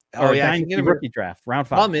 Dynasty rookie draft, round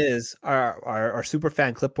 5. Problem is our super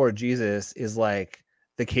fan Clipboard Jesus is like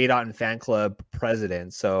the K. Dotton fan club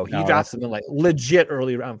president. So he drafts him in like legit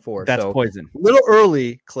early round 4. That's poison. A little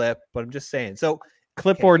early clip, but I'm just saying. So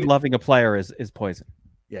Clipboard loving a player is poison.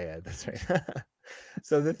 Yeah, that's right.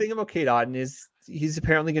 So the thing about K. Dotton is he's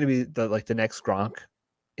apparently going to be the next Gronk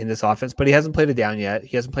in this offense, but he hasn't played it down yet.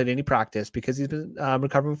 He hasn't played any practice because he's been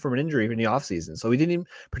recovering from an injury in the offseason. So he didn't even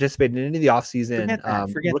participate in any of the offseason.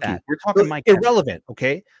 Forget that. We're talking Mike irrelevant,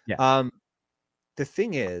 okay? Yeah. The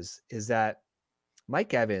thing is that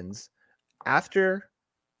Mike Evans, after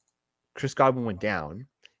Chris Godwin went down,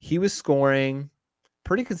 he was scoring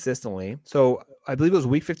pretty consistently. So I believe it was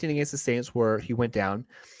week 15 against the Saints where he went down.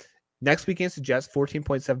 Next week against the Jets,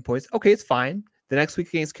 14.7 points. Okay, it's fine. The next week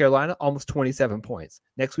against Carolina, almost 27 points.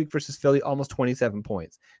 Next week versus Philly, almost 27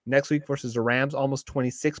 points. Next week versus the Rams, almost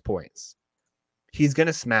 26 points. He's going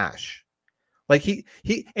to smash. Like he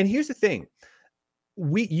and here's the thing.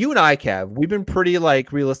 You and I, Kev, we've been pretty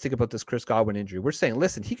realistic about this Chris Godwin injury. We're saying,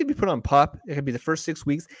 listen, he could be put on PUP. It could be the first 6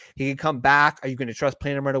 weeks. He could come back. Are you going to trust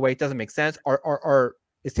playing him right away? It doesn't make sense. Or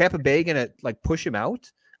is Tampa Bay going to push him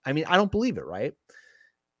out? I mean, I don't believe it, right?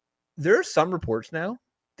 There are some reports now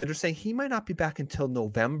that are saying he might not be back until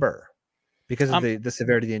November because of the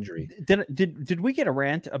severity of the injury. Did we get a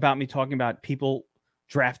rant about me talking about people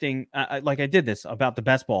drafting like I did this about the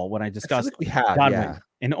best ball when I discussed we have, Godwin. yeah.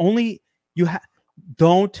 And only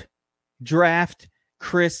don't draft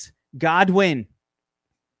Chris Godwin.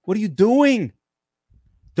 What are you doing?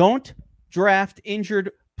 Don't draft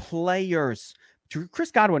injured players.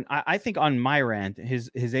 Chris Godwin, I think on my rant, his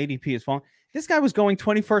ADP is falling. This guy was going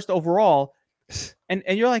 21st overall. And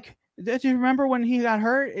you're like, do you remember when he got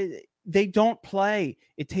hurt? They don't play.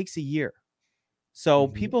 It takes a year. So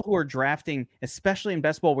people who are drafting, especially in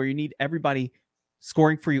best ball where you need everybody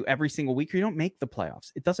scoring for you every single week, or you don't make the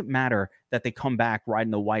playoffs. It doesn't matter that they come back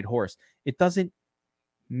riding the white horse. It doesn't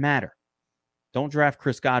matter. Don't draft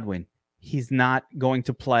Chris Godwin. He's not going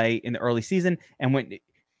to play in the early season. And when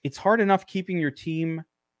it's hard enough keeping your team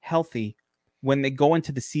healthy when they go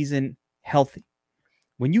into the season healthy.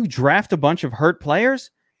 When you draft a bunch of hurt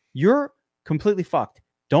players, you're completely fucked.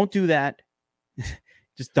 Don't do that.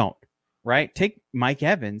 Just don't, right? Take Mike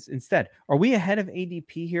Evans instead. Are we ahead of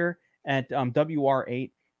ADP here at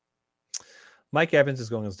WR8? Mike Evans is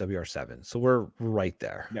going as WR7. So we're right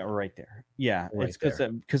there. Yeah, we're right there. Yeah, Right it's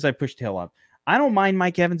because I pushed Hill up. I don't mind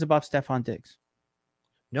Mike Evans above Stephon Diggs.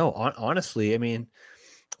 No, honestly, I mean,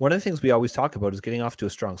 one of the things we always talk about is getting off to a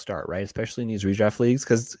strong start, right? Especially in these redraft leagues,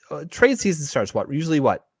 because trade season starts usually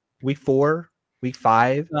week 4, week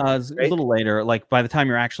 5? Right? A little later. Like by the time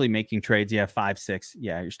you're actually making trades, 5, 6.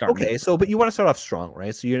 Yeah, you're starting. Okay, so but you want to start off strong,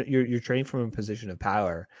 right? So you're trading from a position of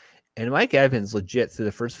power, and Mike Evans, legit, through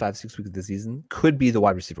the first 5-6 weeks of the season, could be the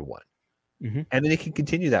wide receiver 1. Mm-hmm. And then he can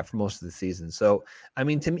continue that for most of the season. So, I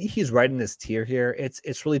mean, to me, he's right in this tier here.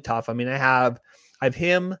 It's really tough. I mean, I have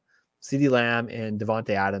him, CeeDee Lamb, and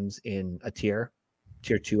Devontae Adams in a tier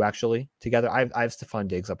 2 actually together. I have Stephon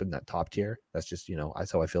Diggs up in that top tier. That's just,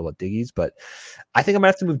 that's how I feel about Diggies. But I think I'm gonna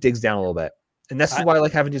have to move Diggs down a little bit. And this is why I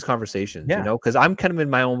like having these conversations, because I'm kind of in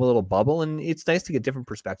my own little bubble, and it's nice to get different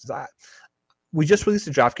perspectives. We just released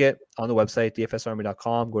a draft kit on the website,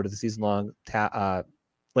 dfsarmy.com. Go to the season long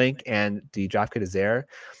link, and the draft kit is there.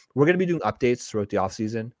 We're going to be doing updates throughout the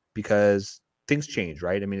offseason because things change,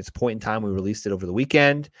 right? I mean, it's a point in time. We released it over the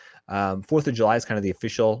weekend. 4th of July is kind of the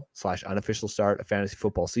official/unofficial start of fantasy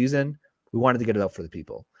football season. We wanted to get it out for the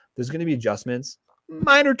people. There's going to be adjustments,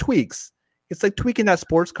 minor tweaks. It's like tweaking that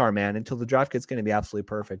sports car, man, until the draft kit's going to be absolutely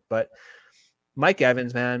perfect. But Mike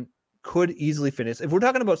Evans, man, could easily finish. If we're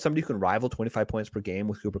talking about somebody who can rival 25 points per game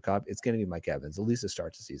with Cooper Kupp, it's going to be Mike Evans, at least to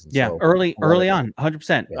start the season. Yeah, so, early on,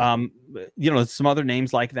 100%. Yeah. Some other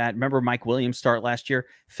names like that. Remember Mike Williams start last year?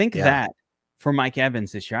 Think that for Mike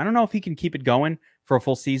Evans this year. I don't know if he can keep it going for a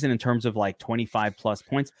full season in terms of like 25 plus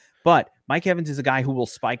points, but Mike Evans is a guy who will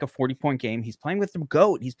spike a 40-point game. He's playing with the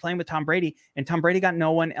GOAT. He's playing with Tom Brady, and Tom Brady got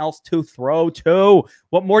no one else to throw to.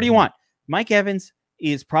 What more do you want? Mike Evans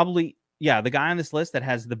is probably, the guy on this list that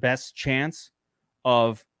has the best chance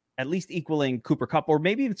of at least equaling Cooper Kupp, or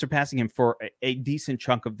maybe even surpassing him for a decent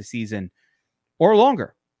chunk of the season or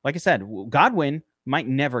longer. Like I said, Godwin might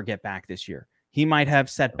never get back this year. He might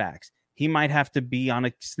have setbacks. He might have to be on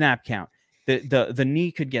a snap count. The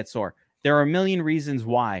knee could get sore. There are a million reasons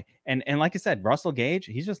why. And like I said, Russell Gage,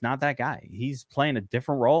 he's just not that guy. He's playing a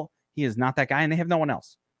different role. He is not that guy, and they have no one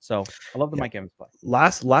else. So I love the Mike Evans play.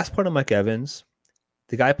 Last part of Mike Evans,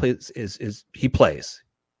 the guy plays he plays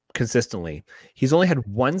consistently. He's only had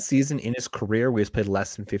one season in his career where he's played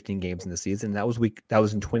less than 15 games in the season. That was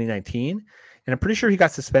in 2019, and I'm pretty sure he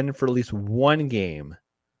got suspended for at least one game.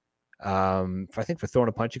 I think for throwing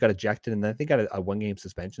a punch, he got ejected, and then I think got a 1-game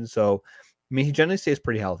suspension. So, I mean, he generally stays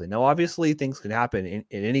pretty healthy. Now, obviously, things can happen at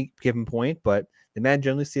any given point, but the man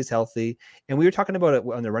generally stays healthy. And we were talking about it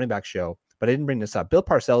on the running back show, but I didn't bring this up. Bill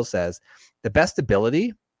Parcells says the best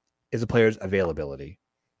ability is a player's availability.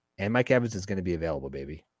 And Mike Evans is going to be available,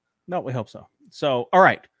 baby. No, we hope so. So, all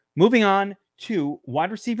right, moving on to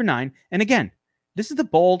wide receiver 9. And again, this is the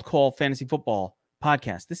Bold Call Fantasy Football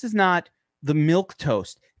podcast. This is not the Milk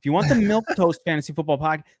Toast. If you want the Milk Toast Fantasy Football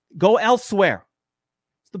podcast, go elsewhere.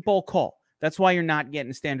 It's the Bold Call. That's why you're not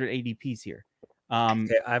getting standard ADPs here.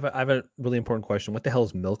 Okay, I have a really important question. What the hell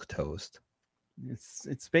is Milk Toast?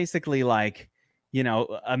 It's basically like,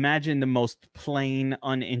 imagine the most plain,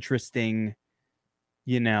 uninteresting,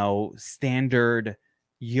 standard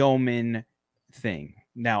yeoman thing.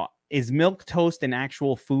 Now, is milk toast an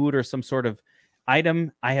actual food or some sort of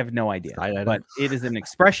item? I have no idea, but it is an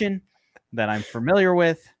expression that I'm familiar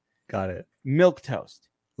with. Got it. Milk toast.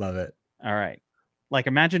 Love it. All right. Like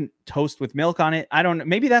imagine toast with milk on it. I don't know.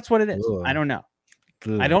 Maybe that's what it is. Ugh. I don't know.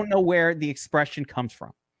 Ugh. I don't know where the expression comes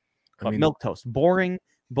from. But milk toast, boring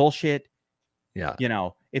bullshit. Yeah.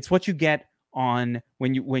 It's what you get on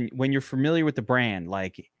when you're familiar with the brand.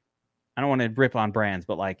 Like, I don't want to rip on brands,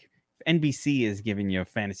 but like NBC is giving you a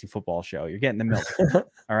fantasy football show, you're getting the milk.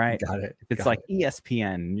 All right. Got it. It's like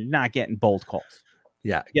ESPN. You're not getting bold calls.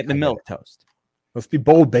 Yeah. You're getting the milk toast. Let's be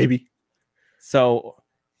bold, baby. So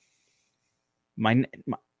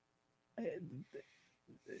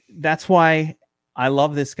that's why I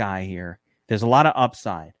love this guy here. There's a lot of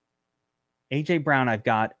upside. AJ Brown, I've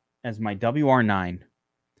got as my WR9.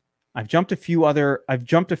 I've jumped a few other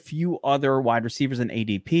wide receivers in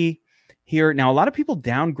ADP here. Now, a lot of people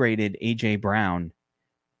downgraded AJ Brown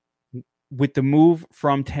with the move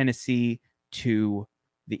from Tennessee to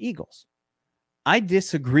the Eagles. I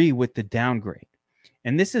disagree with the downgrade.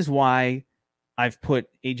 And this is why I've put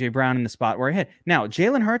A.J. Brown in the spot where I had. Now,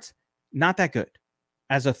 Jalen Hurts, not that good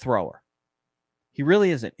as a thrower. He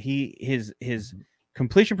really isn't. His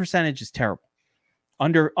completion percentage is terrible.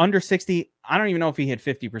 Under 60, I don't even know if he had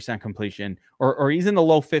 50% completion, or he's in the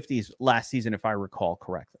low 50s last season, if I recall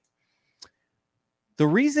correctly. The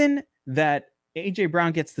reason that A.J.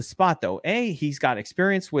 Brown gets the spot, though, he's got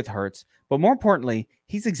experience with Hurts, but more importantly,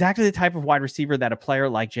 he's exactly the type of wide receiver that a player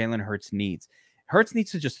like Jalen Hurts needs. Hurts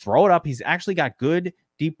needs to just throw it up. He's actually got good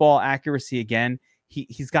deep ball accuracy again.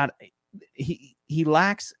 He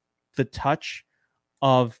lacks the touch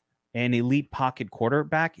of an elite pocket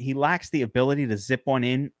quarterback. He lacks the ability to zip one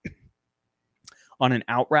in on an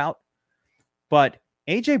out route. But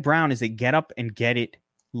A.J. Brown is a get up and get it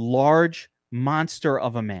large monster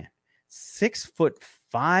of a man. 6'5",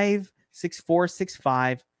 6'4",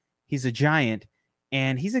 6'5". He's a giant.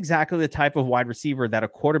 And he's exactly the type of wide receiver that a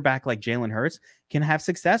quarterback like Jalen Hurts can have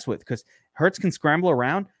success with, because Hurts can scramble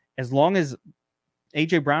around. As long as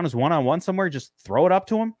A.J. Brown is one-on-one somewhere, just throw it up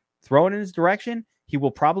to him, throw it in his direction. He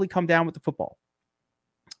will probably come down with the football.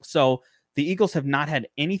 So the Eagles have not had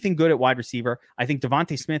anything good at wide receiver. I think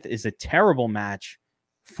Devontae Smith is a terrible match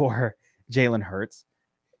for Jalen Hurts.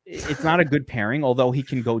 It's not a good pairing, although he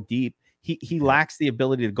can go deep. He lacks the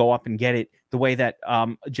ability to go up and get it the way that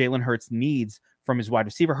Jalen Hurts needs from his wide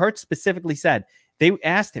receiver. Hurts specifically said, they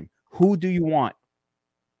asked him, who do you want?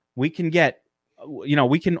 We can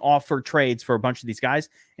offer trades for a bunch of these guys.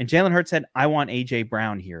 And Jalen Hurts said, I want A.J.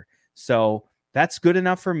 Brown here. So that's good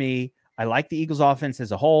enough for me. I like the Eagles offense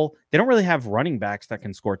as a whole. They don't really have running backs that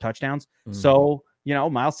can score touchdowns. Mm-hmm. So,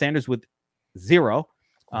 Miles Sanders with 0.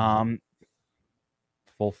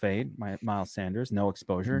 Full fade, Miles Sanders, no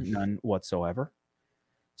exposure, none whatsoever.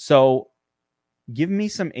 So give me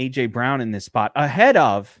some A.J. Brown in this spot ahead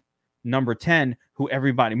of number 10, who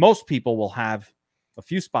most people will have a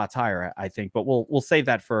few spots higher, I think, but we'll save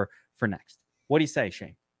that for next. What do you say,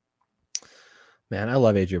 Shane? Man, I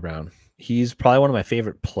love A.J. Brown. He's probably one of my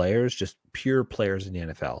favorite players, just pure players in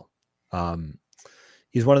the NFL.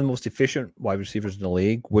 He's one of the most efficient wide receivers in the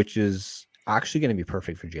league, which is actually going to be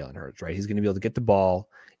perfect for Jalen Hurts, right? He's going to be able to get the ball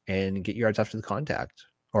and get yards after the contact,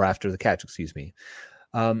 or after the catch, excuse me.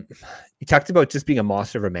 He talked about just being a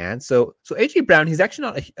monster of a man. So A.J. Brown, he's actually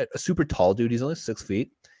not a super tall dude. He's only 6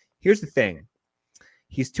 feet. Here's the thing.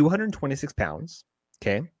 He's 226 pounds.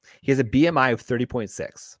 Okay. He has a BMI of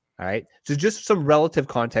 30.6. All right. So just some relative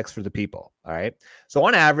context for the people. All right. So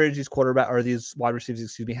on average, these wide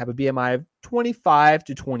receivers, have a BMI of 25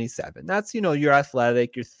 to 27. That's, you're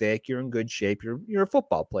athletic, you're thick, you're in good shape. You're a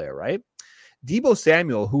football player, right? Deebo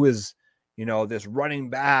Samuel, who is, this running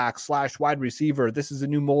back / wide receiver. This is a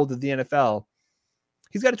new mold of the NFL.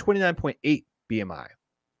 He's got a 29.8 BMI.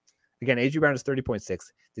 Again, A.J. Brown is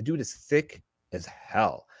 30.6. The dude is thick as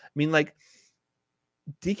hell. I mean, like,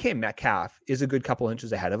 DK Metcalf is a good couple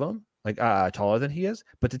inches ahead of him, like taller than he is.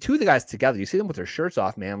 But the two of the guys together, you see them with their shirts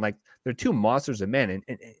off, man. Like, they're two monsters of men.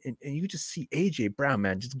 And you just see A.J. Brown,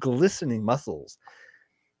 man, just glistening muscles.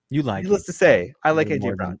 You like Needless to say, I like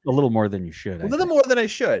A.J. Brown. A little more than you should. A little more than I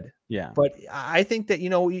should. Yeah. But I think that,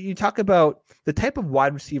 you talk about the type of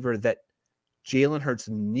wide receiver that Jalen Hurts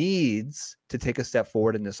needs to take a step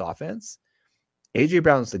forward in this offense. A.J.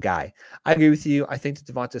 Brown's the guy. I agree with you. I think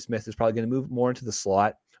that Devonta Smith is probably going to move more into the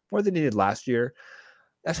slot, more than he did last year.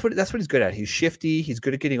 That's what he's good at. He's shifty. He's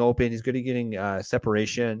good at getting open. He's good at getting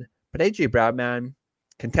separation. But A.J. Brown, man,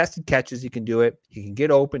 contested catches, he can do it. He can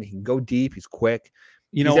get open. He can go deep. He's quick.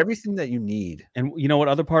 He's everything that you need. And you know what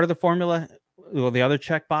other part of the formula, the other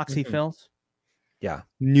checkbox he fills? Yeah.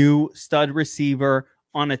 New stud receiver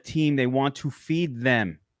on a team. They want to feed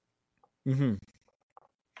them. Mm-hmm.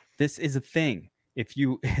 This is a thing.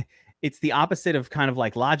 It's the opposite of kind of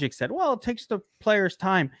like Logic said, well, it takes the players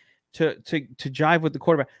time to jive with the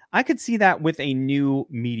quarterback. I could see that with a new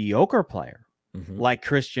mediocre player like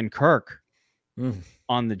Christian Kirk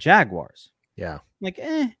on the Jaguars. Yeah. Like,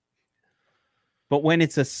 But when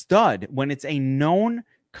it's a stud, when it's a known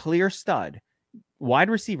clear stud, wide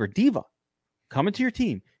receiver, diva, coming to your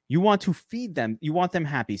team, you want to feed them. You want them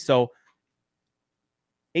happy. So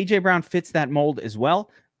A.J. Brown fits that mold as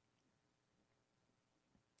well.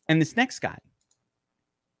 And this next guy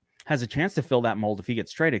has a chance to fill that mold if he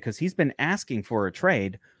gets traded, because he's been asking for a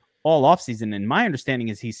trade all offseason. And my understanding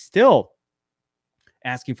is he's still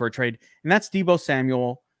asking for a trade. And that's Deebo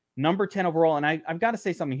Samuel, number 10 overall. And I've got to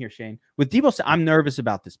say something here, Shane. With Deebo, I'm nervous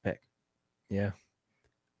about this pick. Yeah.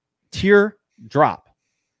 Tier drop.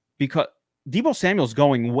 Because Deebo Samuel's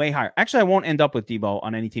going way higher. Actually, I won't end up with Deebo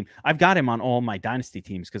on any team. I've got him on all my dynasty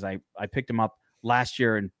teams because I picked him up last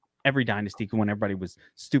year in every dynasty when everybody was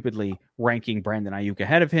stupidly ranking Brandon Ayuk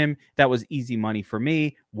ahead of him. That was easy money for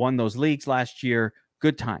me. Won those leagues last year.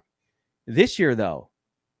 Good time. This year, though,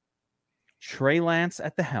 Trey Lance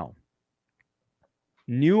at the helm.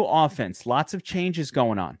 New offense. Lots of changes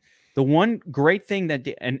going on. The one great thing that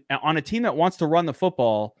and on a team that wants to run the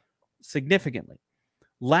football significantly.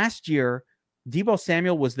 Last year, Deebo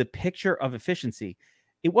Samuel was the picture of efficiency.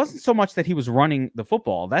 It wasn't so much that he was running the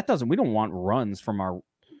football. We don't want runs from our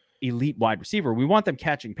elite wide receiver. We want them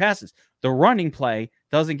catching passes. The running play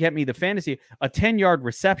doesn't get me the fantasy. A 10-yard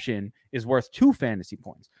reception is worth 2 fantasy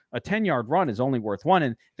points. A 10-yard run is only worth 1,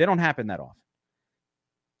 and they don't happen that often.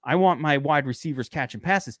 I want my wide receivers catching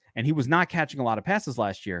passes, and he was not catching a lot of passes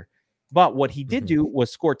last year. But what he did do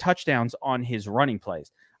was score touchdowns on his running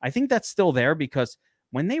plays. I think that's still there because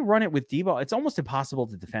when they run it with Deebo, it's almost impossible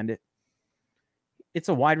to defend it. It's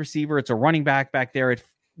a wide receiver. It's a running back there. It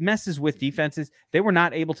messes with defenses. They were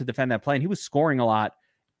not able to defend that play, and he was scoring a lot.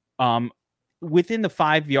 Within the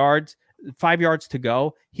 5 yards to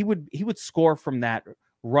go, he would score from that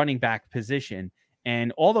running back position,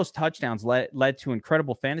 and all those touchdowns led to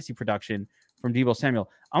incredible fantasy production from Deebo Samuel.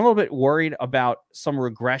 I'm a little bit worried about some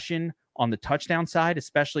regression on the touchdown side,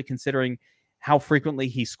 especially considering how frequently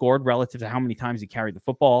he scored relative to how many times he carried the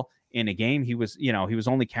football in a game. He was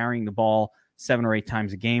only carrying the ball 7 or 8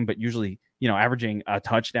 times a game, but usually, averaging a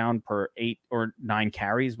touchdown per 8 or 9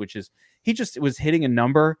 carries, which is, he just was hitting a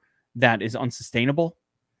number that is unsustainable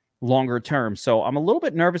longer term. So I'm a little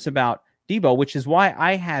bit nervous about Deebo, which is why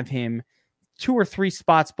I have him 2 or 3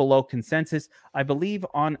 spots below consensus. I believe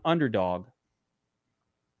on Underdog,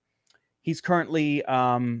 he's currently,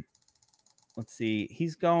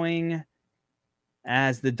 he's going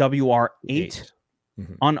as the WR8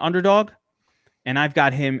 on Underdog. And I've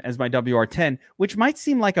got him as my WR10, which might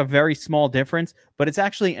seem like a very small difference, but it's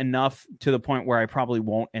actually enough to the point where I probably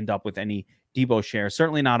won't end up with any Deebo shares.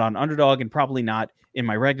 Certainly not on Underdog and probably not in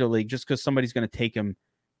my regular league, just because somebody's going to take him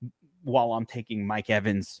while I'm taking Mike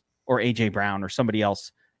Evans or AJ Brown or somebody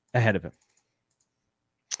else ahead of him.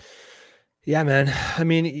 Yeah, man. I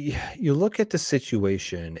mean, you look at the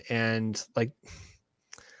situation and like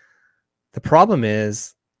the problem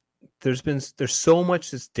is there's so much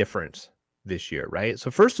that's different this year, right? So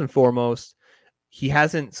first and foremost,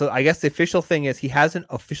 I guess the official thing is he hasn't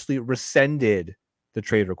officially rescinded the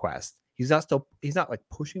trade request. He's not like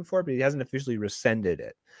pushing for it, but he hasn't officially rescinded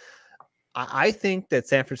it. I think that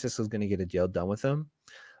San Francisco is going to get a deal done with him,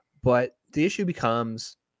 but the issue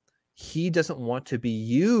becomes he doesn't want to be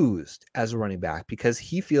used as a running back because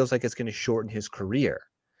he feels like it's going to shorten his career.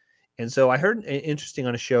 And so I heard interesting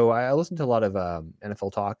on a show. I listened to a lot of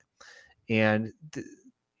NFL talk, and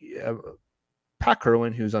Pat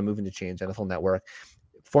Kerwin, who's on Moving to Change, NFL Network,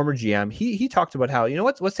 former GM, he talked about how,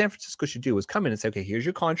 what San Francisco should do is come in and say, okay, here's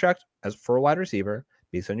your contract as for a wide receiver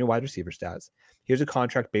based on your wide receiver stats. Here's a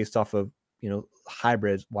contract based off of,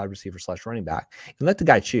 hybrid wide receiver / running back, and let the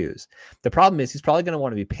guy choose. The problem is he's probably going to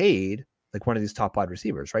want to be paid like one of these top wide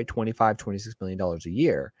receivers, right? $26 million a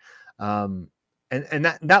year. And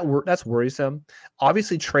that's worrisome.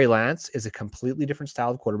 Obviously, Trey Lance is a completely different style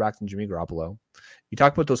of quarterback than Jimmy Garoppolo. You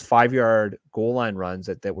talk about those 5-yard goal line runs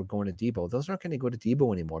that were going to Deebo. Those aren't going to go to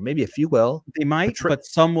Deebo anymore. Maybe a few will. They might, but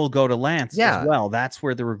some will go to Lance as well. That's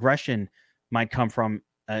where the regression might come from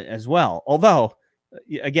as well. Although,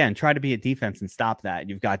 again, try to be a defense and stop that.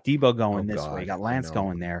 You've got Deebo going way. You got Lance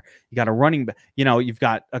going there. You got a running back. You've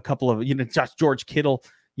got a couple of, just George Kittle,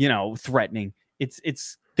 threatening.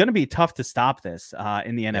 It's going to be tough to stop this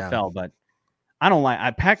in the NFL, but I don't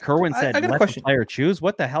like. Pat Kerwin said, I got a let the player choose.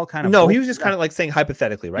 What the hell kind of? No, he was just kind of like saying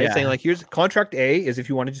hypothetically, right? Yeah. Saying like, here's contract A is if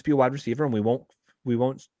you want to just be a wide receiver, and we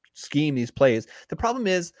won't scheme these plays. The problem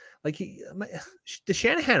is like the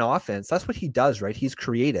Shanahan offense. That's what he does, right? He's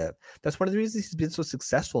creative. That's one of the reasons he's been so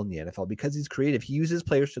successful in the NFL, because he's creative. He uses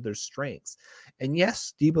players to their strengths. And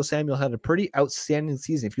yes, Deebo Samuel had a pretty outstanding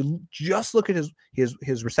season. If you just look at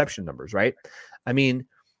his reception numbers, right? I mean,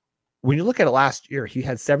 when you look at it last year, he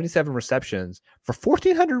had 77 receptions for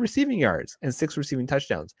 1,400 receiving yards and 6 receiving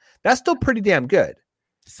touchdowns. That's still pretty damn good.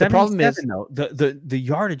 The problem is, though, the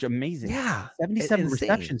yardage, amazing. Yeah, 77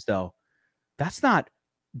 receptions, though. That's not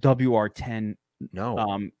WR10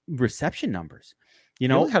 reception numbers. He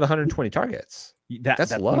only had 120 targets.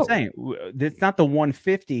 That's low. What I'm saying. It's not the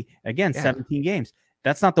 150. Again, 17 games.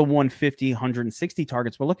 That's not the 150, 160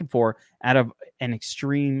 targets we're looking for out of an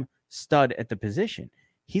extreme stud at the position.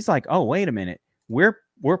 He's like, oh, wait a minute. We're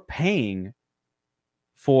paying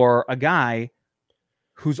for a guy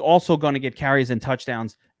who's also going to get carries and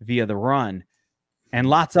touchdowns via the run, and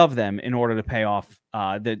lots of them in order to pay off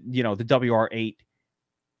the WR8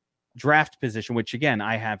 draft position, which again,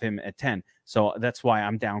 I have him at 10. So that's why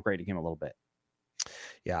I'm downgrading him a little bit.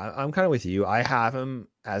 Yeah, I'm kind of with you. I have him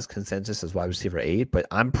as consensus as wide receiver 8, but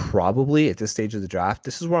I'm probably at this stage of the draft.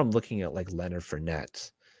 This is where I'm looking at like Leonard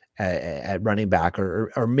Fournette at running back,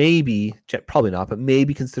 or maybe, probably not, but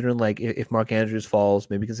maybe considering like if Mark Andrews falls,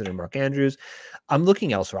 maybe considering Mark Andrews. I'm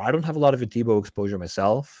looking elsewhere. I don't have a lot of Debo exposure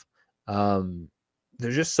myself.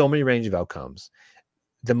 There's just so many range of outcomes.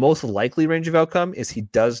 The most likely range of outcome is he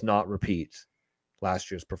does not repeat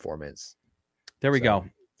last year's performance. There we go.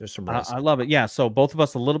 There's some risk. I love it. Yeah. So both of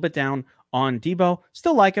us a little bit down on Debo.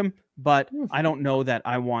 Still like him, but I don't know that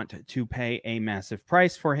I want to pay a massive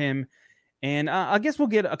price for him. And I guess we'll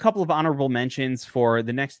get a couple of honorable mentions for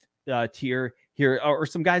the next tier here, or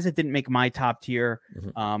some guys that didn't make my top tier.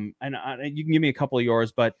 And you can give me a couple of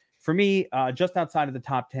yours, but for me, just outside of the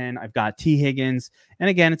top 10, I've got T. Higgins. And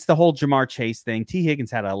again, it's the whole Jamar Chase thing. T. Higgins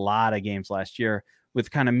had a lot of games last year with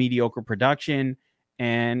kind of mediocre production.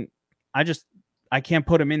 And I can't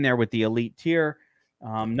put him in there with the elite tier.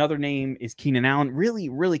 Another name is Keenan Allen. Really,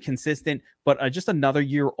 really consistent, but just another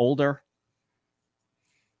year older.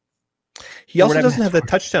 He also doesn't have the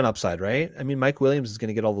touchdown upside, right? I mean, Mike Williams is going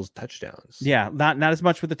to get all those touchdowns. Yeah, not as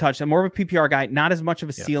much with the touchdown. More of a PPR guy, not as much of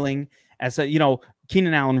a ceiling as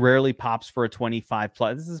Keenan Allen rarely pops for a 25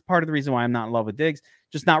 plus. This is part of the reason why I'm not in love with Diggs.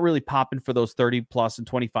 Just not really popping for those 30 plus and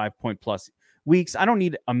 25 point plus weeks. I don't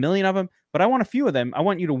need a million of them, but I want a few of them. I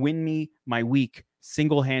want you to win me my week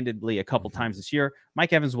single-handedly a couple times this year.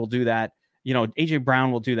 Mike Evans will do that. AJ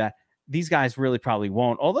Brown will do that. These guys really probably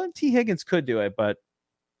won't. Although T. Higgins could do it, but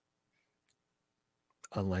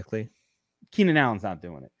unlikely. Keenan Allen's not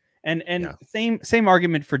doing it. And same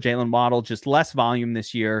argument for Jalen Waddle, just less volume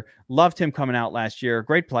this year. Loved him coming out last year.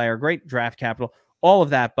 Great player, great draft capital, all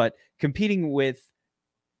of that. But competing with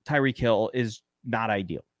Tyreek Hill is not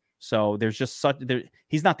ideal. So there's just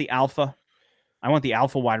he's not the alpha. I want the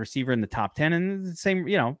alpha wide receiver in the top 10. And the same,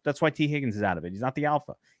 that's why T. Higgins is out of it. He's not the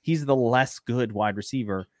alpha. He's the less good wide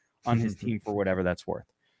receiver on his team for whatever that's worth.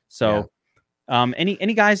 So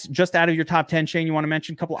any guys just out of your top 10, Shane, you want to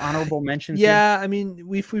mention? A couple honorable mentions? Yeah, here? I mean,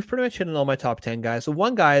 we've pretty much hit on all my top 10 guys. So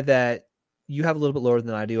one guy that you have a little bit lower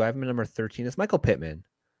than I do, I have him at number 13, is Michael Pittman.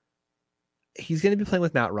 He's going to be playing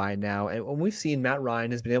with Matt Ryan now. And when we've seen Matt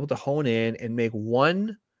Ryan has been able to hone in and make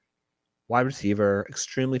one wide receiver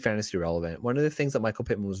extremely fantasy relevant. One of the things that Michael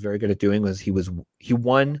Pittman was very good at doing was he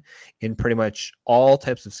won in pretty much all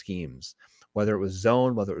types of schemes, whether it was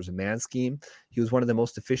zone, whether it was a man scheme. He was one of the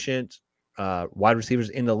most efficient wide receivers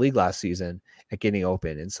in the league last season at getting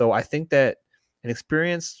open. And so I think that an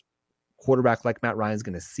experienced quarterback like Matt Ryan is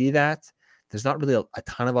going to see that. There's not really a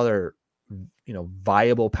ton of other,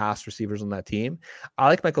 viable pass receivers on that team. I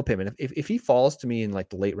like Michael Pittman. If he falls to me in like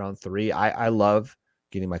the late round 3, I love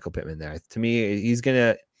getting Michael Pittman there. To me, he's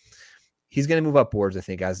gonna move up boards, I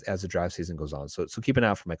think, as the draft season goes on. So keep an eye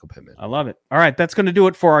out for Michael Pittman. I love it. All right, that's going to do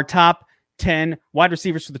it for our top 10 wide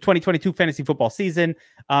receivers for the 2022 fantasy football season.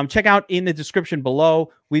 Check out in the description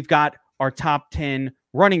below. We've got our top 10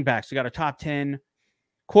 running backs. We got our top 10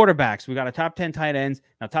 quarterbacks. We got our top 10 tight ends.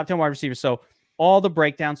 Now top 10 wide receivers. So all the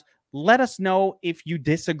breakdowns. Let us know if you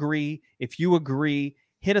disagree, if you agree.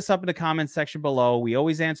 Hit us up in the comments section below. We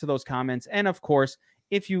always answer those comments. And of course,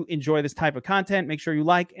 if you enjoy this type of content, make sure you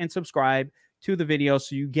like and subscribe to the video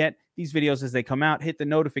so you get these videos as they come out. Hit the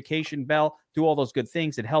notification bell, do all those good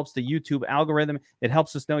things. It helps the YouTube algorithm. It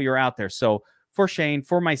helps us know you're out there. So for Shane,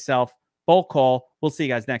 for myself, Bolt Call. We'll see you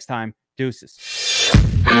guys next time. Deuces.